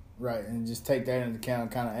 Right, and just take that into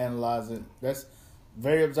account, kind of analyze it. That's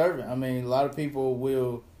very observant. I mean, a lot of people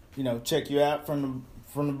will, you know, check you out from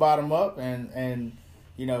the bottom up, and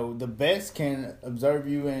you know, the best can observe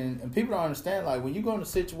you, and people don't understand, like, when you go into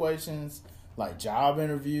situations like job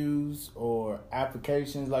interviews or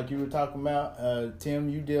applications like you were talking about, Tim,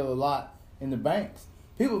 you deal a lot in the banks.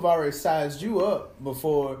 People have already sized you up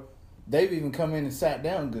before they've even come in and sat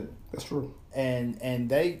down good. That's true.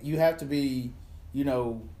 And you have to be, you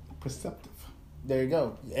know, Perceptive. There you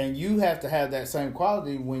go. And you have to have that same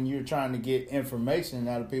quality when you're trying to get information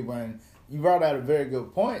out of people. And you brought out a very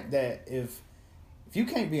good point that if you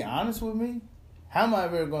can't be honest with me, how am I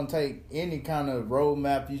ever going to take any kind of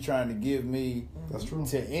roadmap you're trying to give me? That's true.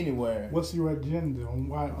 To anywhere? What's your agenda? And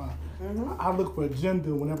why? I look for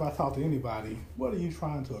agenda whenever I talk to anybody. What are you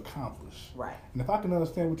trying to accomplish? Right. And if I can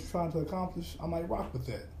understand what you're trying to accomplish, I might rock with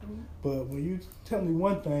that. But when you tell me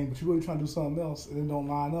one thing, but you're really trying to do something else, and it don't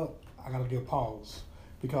line up, I gotta give pause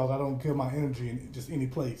because I don't give my energy in just any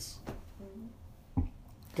place.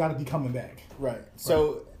 Gotta be coming back. Right.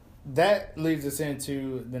 So that leads us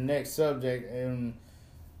into the next subject, and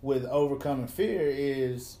with overcoming fear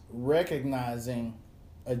is recognizing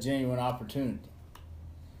a genuine opportunity.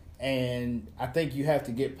 And I think you have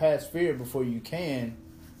to get past fear before you can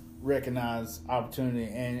recognize opportunity,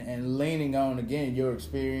 and leaning on, again, your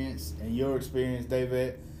experience,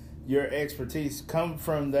 David, your expertise come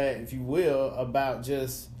from that, if you will, about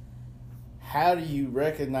just how do you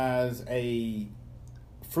recognize a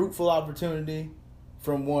fruitful opportunity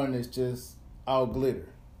from one that's just all glitter?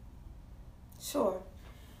 Sure.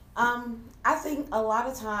 I think a lot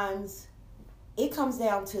of times it comes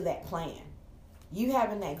down to that plan. You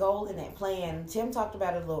having that goal and that plan. Tim talked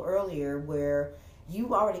about it a little earlier where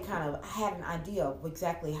you already kind of had an idea of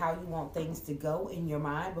exactly how you want things to go in your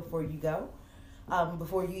mind before you go,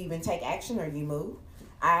 before you even take action or you move.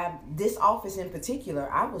 This office in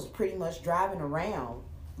particular, I was pretty much driving around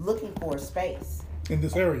looking for a space. In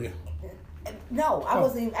this area? No, I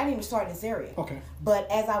didn't even start in this area. Okay. But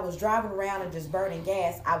as I was driving around and just burning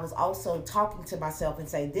gas, I was also talking to myself and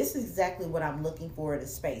saying, this is exactly what I'm looking for in a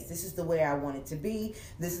space. This is the way I want it to be.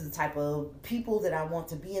 This is the type of people that I want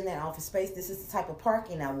to be in that office space. This is the type of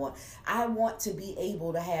parking I want. I want to be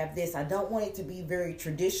able to have this. I don't want it to be very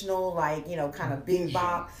traditional, like, you know, kind of big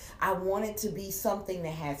box. I want it to be something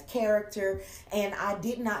that has character. And I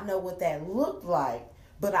did not know what that looked like.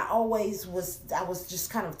 But I was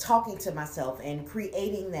just kind of talking to myself and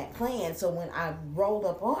creating that plan. So when I rolled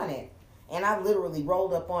up on it, and I literally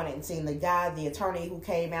rolled up on it and seen the attorney who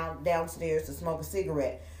came out downstairs to smoke a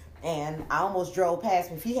cigarette, and I almost drove past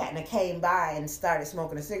him. If he hadn't came by and started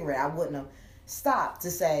smoking a cigarette, I wouldn't have stopped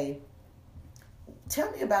to say,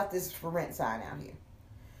 tell me about this for rent sign out here.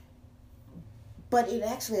 But it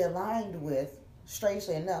actually aligned with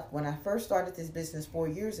strangely enough, when I first started this business 4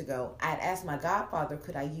 years ago, I'd asked my godfather,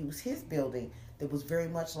 could I use his building that was very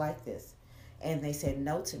much like this? And they said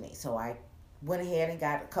no to me. So I went ahead and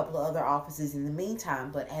got a couple of other offices in the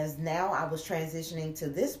meantime. But as now I was transitioning to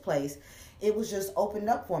this place, it was just opened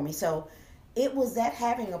up for me. So it was that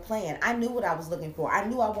having a plan. I knew what I was looking for. I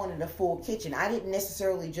knew I wanted a full kitchen. I didn't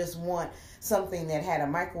necessarily just want something that had a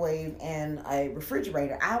microwave and a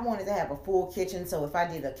refrigerator. I wanted to have a full kitchen. So if I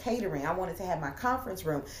did a catering, I wanted to have my conference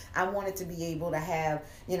room. I wanted to be able to have,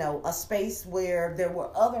 a space where there were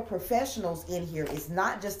other professionals in here. It's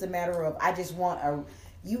not just a matter of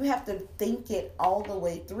you have to think it all the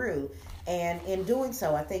way through. And in doing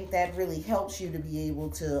so, I think that really helps you to be able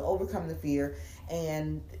to overcome the fear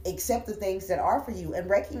and accept the things that are for you and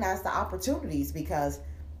recognize the opportunities. Because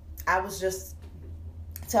I was just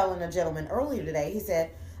telling a gentleman earlier today, he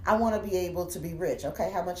said, I want to be able to be rich.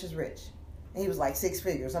 Okay, how much is rich? And he was like, 6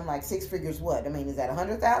 figures. I'm like, 6 figures what? I mean, is that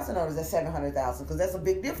 100,000 or is that 700,000? Because that's a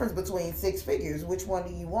big difference between 6 figures. Which one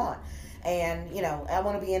do you want? And, I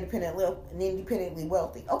want to be independently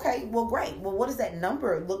wealthy. Okay, well, great. Well, what does that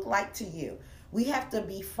number look like to you? We have to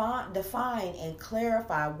define and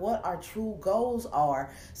clarify what our true goals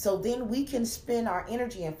are, so then we can spend our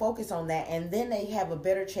energy and focus on that, and then they have a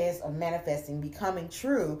better chance of manifesting, becoming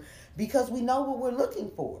true, because we know what we're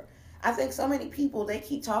looking for. I think so many people, they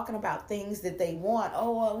keep talking about things that they want.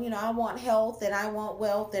 Oh, well, I want health and I want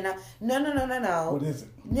wealth and no. What is it?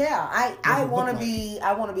 Yeah, I want to be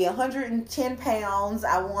 110 pounds.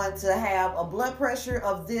 I want to have a blood pressure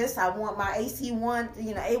of this. I want my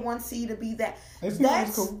A1C to be that.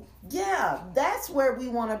 That's cool. Yeah, that's where we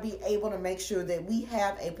want to be able to make sure that we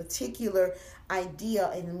have a particular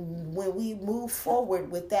idea, and when we move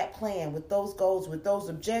forward with that plan, with those goals, with those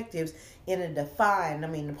objectives in a defined,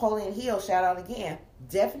 Napoleon Hill, shout out again,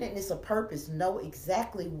 definiteness of purpose, know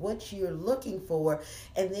exactly what you're looking for,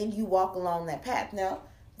 and then you walk along that path. Now,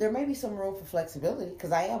 there may be some room for flexibility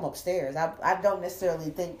because I am upstairs. I don't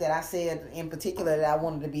necessarily think that I said in particular that I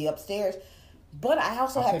wanted to be upstairs, but I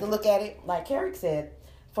also have to look at it, like Carrick said,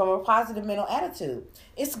 from a positive mental attitude.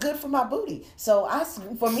 It's good for my booty. So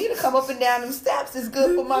for me to come up and down them steps is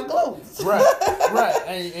good for my glutes. Right.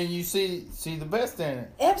 And you see the best in it.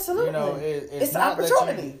 Absolutely. It's an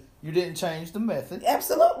opportunity. You didn't change the method.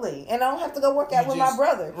 Absolutely. And I don't have to go work out with my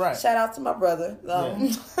brother. Right. Shout out to my brother.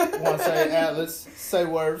 Want to say Atlas, Say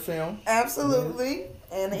Word Film. Absolutely.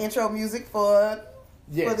 And the intro music for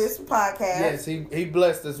this podcast. Yes, he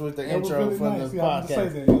blessed us with the intro really for nice. the Yeah,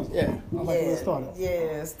 podcast. Yeah. I like where it started.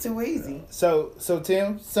 Yes, too easy. So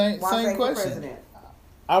Tim, same question. President.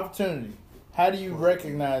 Opportunity. How do you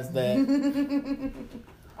recognize that?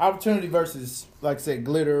 Opportunity versus, like I said,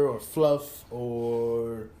 glitter or fluff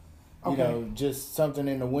or just something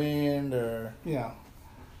in the wind or Yeah.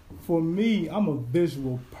 For me, I'm a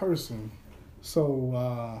visual person,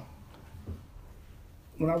 so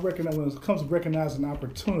when it comes to recognizing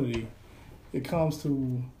opportunity, it comes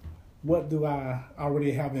to what do I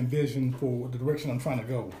already have envisioned for the direction I'm trying to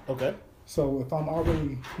go. Okay. So if I'm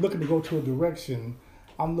already looking to go to a direction,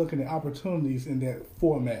 I'm looking at opportunities in that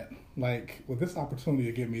format. Like, well, this opportunity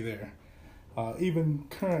will get me there. Even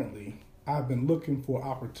currently, I've been looking for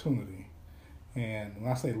opportunity. And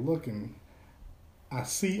when I say looking, I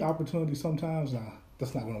see opportunity sometimes, and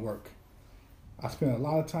that's not going to work. I spend a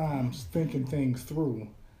lot of times thinking things through,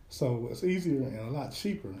 so it's easier and a lot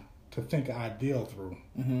cheaper to think an ideal through,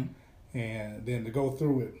 and then to go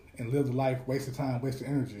through it and live the life, waste of time, waste of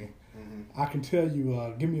energy. I can tell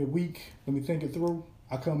you, give me a week, let me think it through.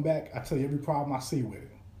 I come back, I tell you every problem I see with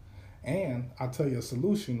it, and I tell you a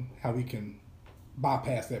solution how we can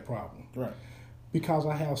bypass that problem. Right. Because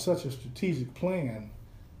I have such a strategic plan,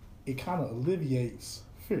 it kind of alleviates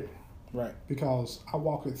fear. Right. Because I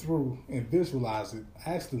walk it through and visualize it.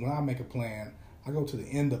 Actually, when I make a plan, I go to the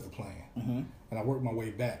end of the plan and I work my way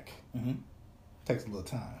back. It takes a little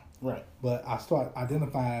time. Right. But I start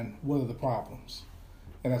identifying what are the problems.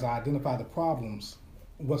 And as I identify the problems,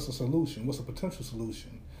 what's the solution? What's a potential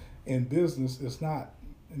solution? In business, it's not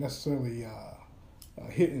necessarily a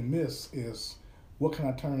hit and miss. Is what can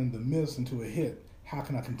I turn the miss into a hit? How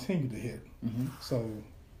can I continue to hit? So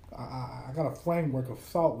I got a framework of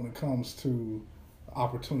thought when it comes to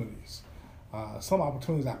opportunities. Some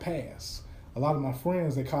opportunities I pass. A lot of my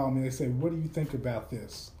friends, they call me, they say, what do you think about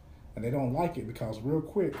this? And they don't like it because real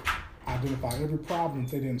quick, I identify every problem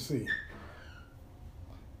they didn't see.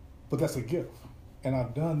 But that's a gift. And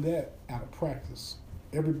I've done that out of practice.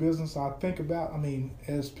 Every business I think about,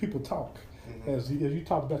 as people talk, as you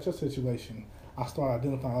talk about your situation, I start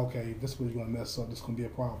identifying, okay, this is where you're going to mess up, this is going to be a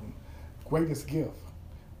problem. Greatest gift.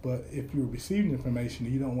 But if you're receiving information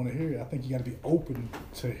and you don't want to hear it, I think you got to be open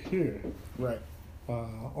to hear, Right.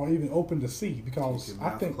 or even open to see. Keep Because your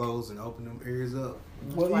I mouth think, closed and open them ears up.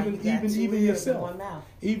 well, That's why you got two even ears and yourself, one mouth.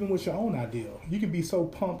 even with your own ideal, you can be so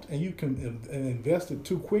pumped and you can invest it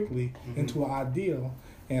too quickly into an ideal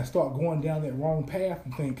and start going down that wrong path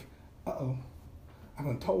and think, uh-oh, I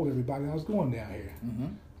done told everybody I was going down here. Mm-hmm.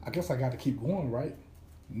 I guess I got to keep going, right?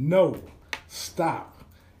 No, stop.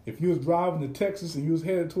 If you was driving to Texas and you was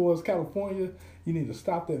headed towards California, you need to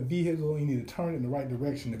stop that vehicle. You need to turn it in the right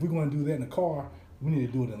direction. If we're going to do that in the car, we need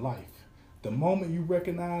to do it in life. The moment you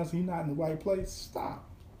recognize you're not in the right place, stop.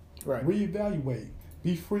 Right. Reevaluate.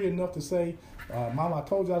 Be free enough to say, Mama, I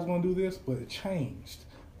told you I was going to do this, but it changed.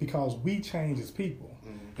 Because we change as people.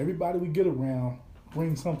 Everybody we get around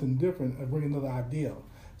brings something different and bring another ideal.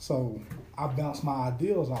 So I bounce my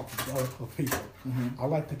ideals off of people. I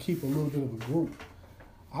like to keep a little bit of a group.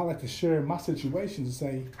 I like to share my situation to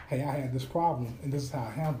say, hey, I had this problem and this is how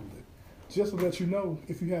I handled it. Just to let you know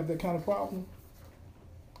if you have that kind of problem,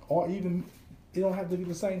 or even it don't have to be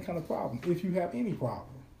the same kind of problem. If you have any problem,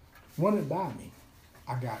 run it by me.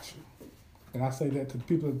 I got you. And I say that to the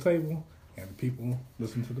people at the table and the people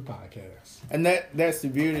listening to the podcast. And that's the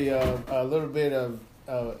beauty of a little bit of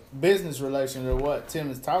business relation to what Tim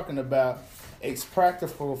is talking about. It's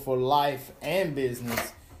practical for life and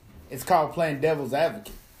business. It's called playing devil's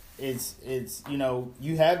advocate. It's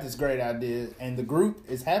you have this great idea and the group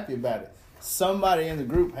is happy about it. Somebody in the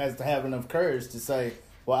group has to have enough courage to say,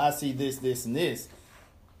 well, I see this, this, and this.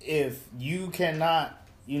 If you cannot,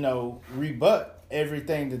 rebut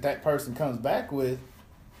everything that person comes back with,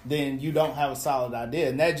 then you don't have a solid idea.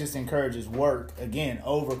 And that just encourages work, again,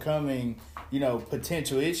 overcoming,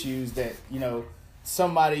 potential issues that,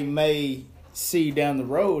 somebody may see down the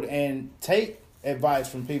road, and take advice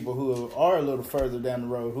from people who are a little further down the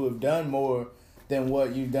road, who have done more than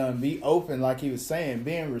what you've done. Be open, like he was saying,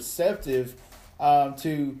 being receptive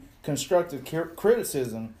to constructive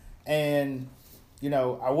criticism. And,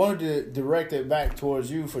 I wanted to direct it back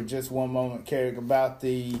towards you for just one moment, Carrick, about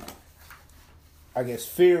the, I guess,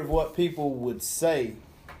 fear of what people would say.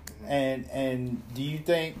 And do you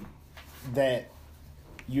think that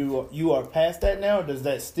you are past that now, or does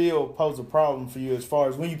that still pose a problem for you as far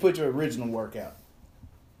as when you put your original work out?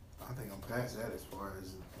 I think I'm past that as far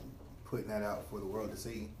as putting that out for the world to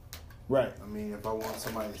see. Right. I mean, if I want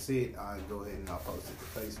somebody to see it, I go ahead and I'll post it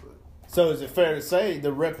to Facebook. So is it fair to say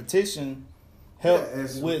the repetition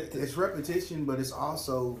helps with... It's repetition, but it's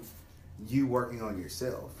also you working on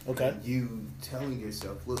yourself. Okay. And you telling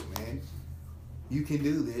yourself, look, man, you can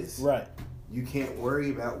do this. Right. You can't worry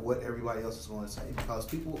about what everybody else is going to say, because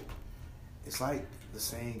people, it's like the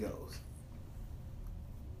saying goes,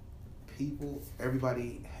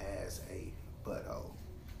 everybody has a butthole.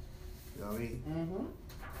 You know what I mean? Mm-hmm.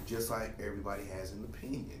 Just like everybody has an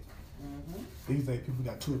opinion. Mm-hmm. These days, people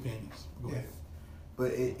got two opinions. Go ahead.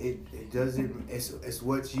 But it doesn't, it's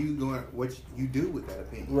what you do with that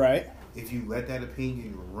opinion. Right. If you let that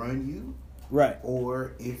opinion run you, Right.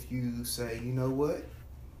 or if you say, you know what,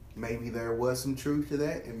 maybe there was some truth to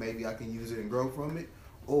that and maybe I can use it and grow from it,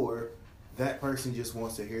 or that person just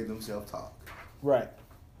wants to hear themselves talk. Right.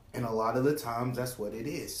 And a lot of the times that's what it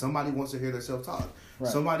is. Somebody wants to hear themselves talk.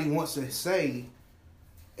 Right. Somebody wants to say,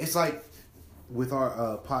 it's with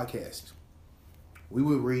our podcast. We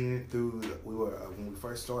were reading through, when we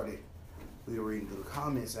first started, we were reading through the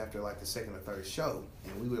comments after the second or third show.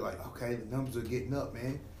 And we were like, okay, the numbers are getting up,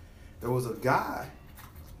 man. There was a guy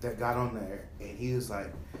that got on there and he was like,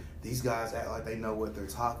 these guys act like they know what they're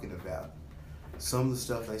talking about. Some of the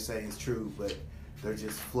stuff they say is true, but they're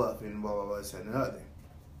just fluffing, blah, blah, blah, this and another.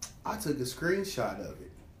 I took a screenshot of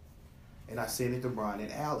it and I sent it to Brian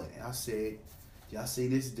and Alan. And I said, y'all see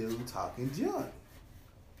this dude talking junk?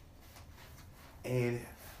 And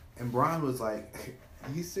Brian was like,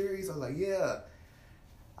 are you serious? I was like, yeah.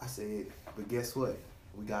 I said, but guess what?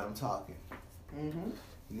 We got him talking. Mm-hmm.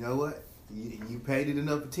 You know what? You paid it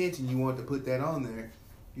enough attention. You wanted to put that on there.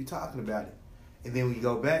 You're talking about it. And then when you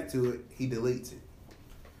go back to it, he deletes it.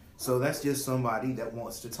 So that's just somebody that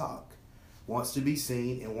wants to talk, wants to be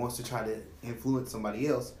seen, and wants to try to influence somebody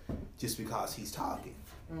else just because he's talking.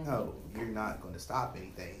 Mm-hmm. No, you're not going to stop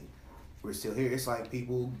anything. We're still here. It's like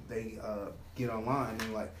people, they get online and they're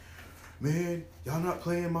like, man, y'all not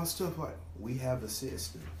playing my stuff. Like, we have a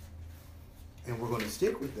system. And we're going to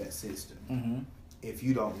stick with that system. Mm-hmm. If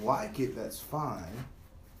you don't like it, that's fine.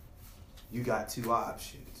 You got two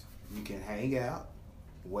options. You can hang out,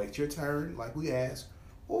 wait your turn like we asked,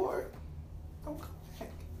 or don't come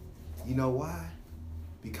back. You know why?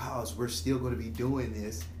 Because we're still going to be doing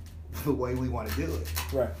this the way we want to do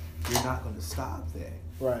it. Right. you're not going to stop that.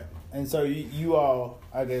 Right. And so you all,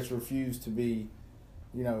 I guess, refuse to be,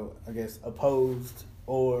 I guess, opposed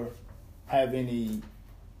or have any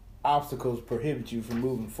obstacles prohibit you from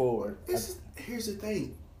moving forward. Here's the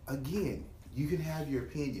thing. Again, you can have your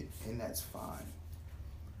opinion, and that's fine.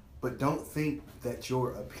 But don't think that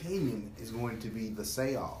your opinion is going to be the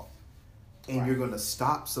say-all, and you're going to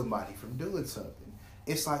stop somebody from doing something.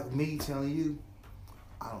 It's like me telling you,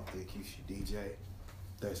 I don't think you should DJ.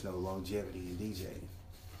 There's no longevity in DJing.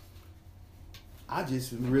 I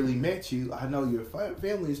just really met you. I know your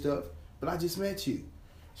family and stuff, but I just met you.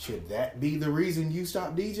 Should that be the reason you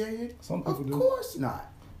stop DJing? Some people do. Of course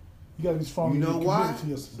not. You gotta be strong. You know why? To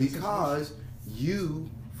your Because you,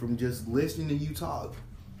 from just listening to you talk,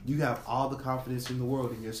 you have all the confidence in the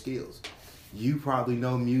world in your skills. You probably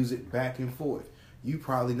know music back and forth. You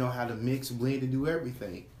probably know how to mix, blend, and do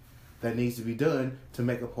everything that needs to be done to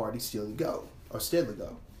make a party steadily go.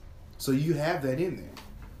 So you have that in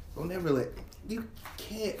there. You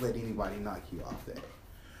can't let anybody knock you off that.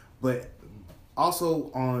 But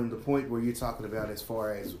also on the point where you're talking about as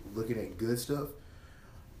far as looking at good stuff,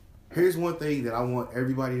 here's one thing that I want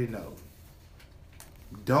everybody to know.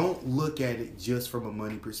 Don't look at it just from a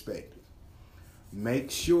money perspective.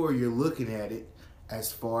 Make sure you're looking at it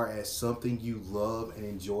as far as something you love and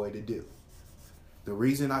enjoy to do. The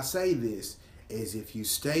reason I say this is if you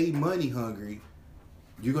stay money hungry,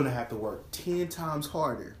 you're going to have to work 10 times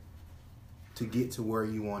harder to get to where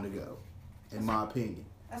you want to go, in my opinion.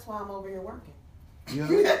 That's why I'm over here working. You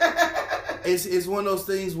know what I mean? It's one of those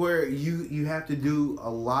things where you have to do a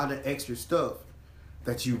lot of extra stuff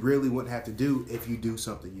that you really wouldn't have to do if you do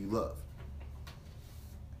something you love.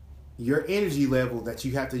 Your energy level that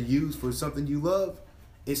you have to use for something you love,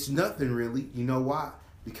 it's nothing really. You know why?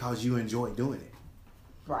 Because you enjoy doing it.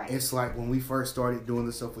 Right. It's like when we first started doing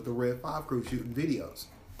the stuff with the Red 5 crew shooting videos.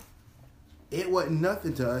 It wasn't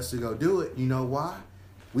nothing to us to go do it. You know why?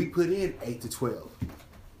 We put in 8 to 12.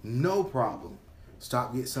 No problem.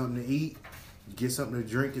 Stop, get something to eat, get something to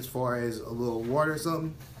drink as far as a little water or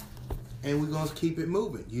something, and we're going to keep it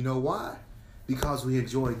moving. You know why? Because we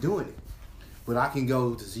enjoy doing it. But I can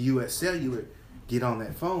go to US Cellular, get on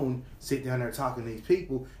that phone, sit down there talking to these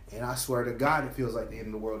people, and I swear to God, it feels like the end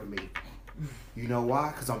of the world to me. You know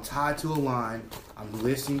why? Because I'm tied to a line, I'm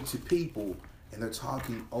listening to people, and they're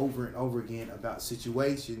talking over and over again about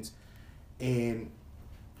situations, and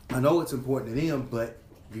I know it's important to them, but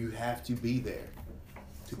you have to be there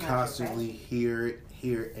to constantly hear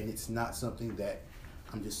it, and it's not something that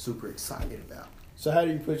I'm just super excited about. So how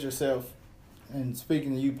do you put yourself, and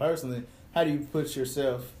speaking to you personally, how do you put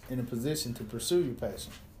yourself in a position to pursue your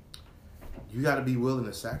passion? You got to be willing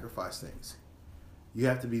to sacrifice things. You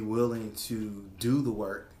have to be willing to do the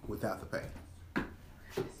work without the pay.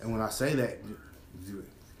 And when I say that,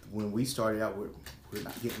 when we started out, we're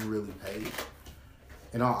not getting really paid.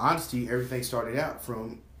 In all honesty, everything started out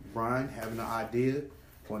from Brian having an idea,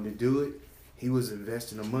 wanting to do it. He was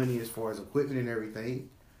investing the money as far as equipment and everything.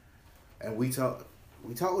 And we told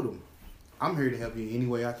him, I'm here to help you any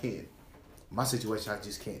way I can. My situation, I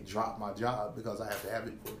just can't drop my job because I have to have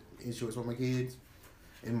it for insurance for my kids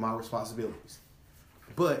and my responsibilities.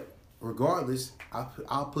 But regardless,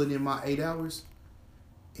 I'll put in my 8 hours,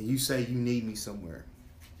 and you say you need me somewhere,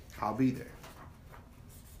 I'll be there.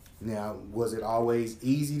 Now, was it always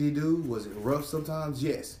easy to do? Was it rough sometimes?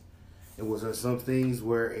 Yes. And was there some things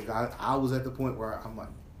where I was at the point where I'm like,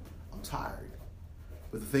 I'm tired.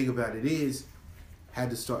 But the thing about it is, I had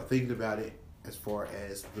to start thinking about it as far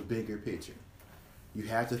as the bigger picture. You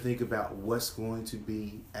have to think about what's going to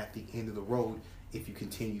be at the end of the road if you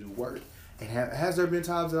continue to work. And has there been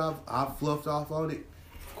times that I've fluffed off on it?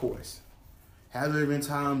 Of course. Has there been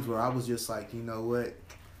times where I was just like, you know what?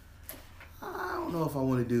 I don't know if I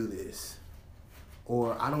want to do this.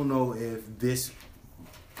 Or I don't know if this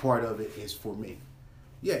part of it is for me.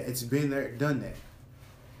 Yeah, it's been there, done that.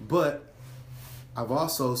 But I've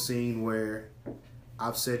also seen where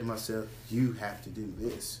I've said to myself, you have to do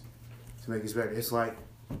this to make this better. It's like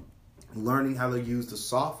learning how to use the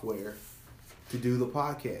software to do the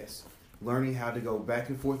podcast. Learning how to go back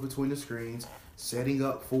and forth between the screens, setting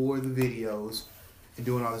up for the videos, and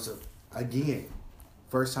doing all this stuff. Again,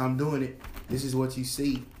 first time doing it, this is what you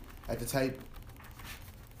see at the table.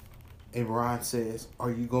 And Ryan says,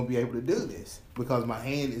 are you going to be able to do this? Because my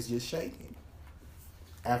hand is just shaking.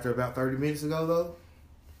 After about 30 minutes ago, though,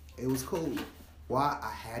 it was cool. Why?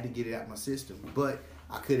 I had to get it out of my system. But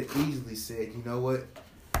I could have easily said, you know what?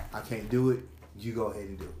 I can't do it. You go ahead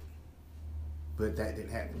and do it. But that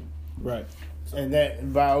didn't happen. Right. And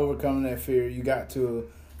that by overcoming that fear, you got to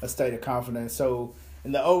a state of confidence. So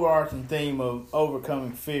and the overarching theme of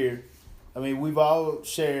overcoming fear. I mean, we've all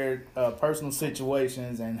shared personal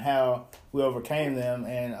situations and how we overcame them,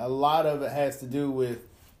 and a lot of it has to do with,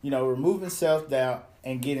 removing self-doubt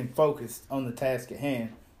and getting focused on the task at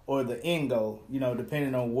hand or the end goal,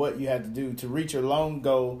 depending on what you have to do. To reach your long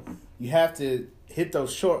goal, you have to hit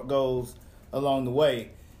those short goals along the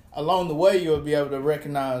way. Along the way, you'll be able to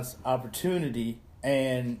recognize opportunity,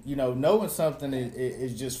 and, knowing something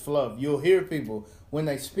is just fluff. You'll hear people when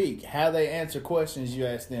they speak, how they answer questions you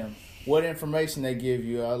ask them, what information they give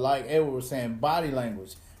you. Like Edward was saying, body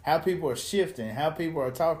language, how people are shifting, how people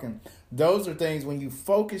are talking. Those are things, when you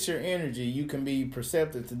focus your energy, you can be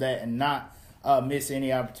perceptive to that and not miss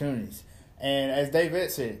any opportunities. And as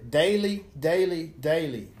David said, daily,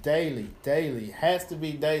 has to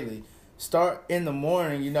be daily. Start in the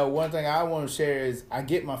morning. One thing I want to share is I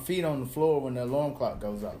get my feet on the floor when the alarm clock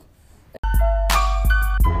goes off.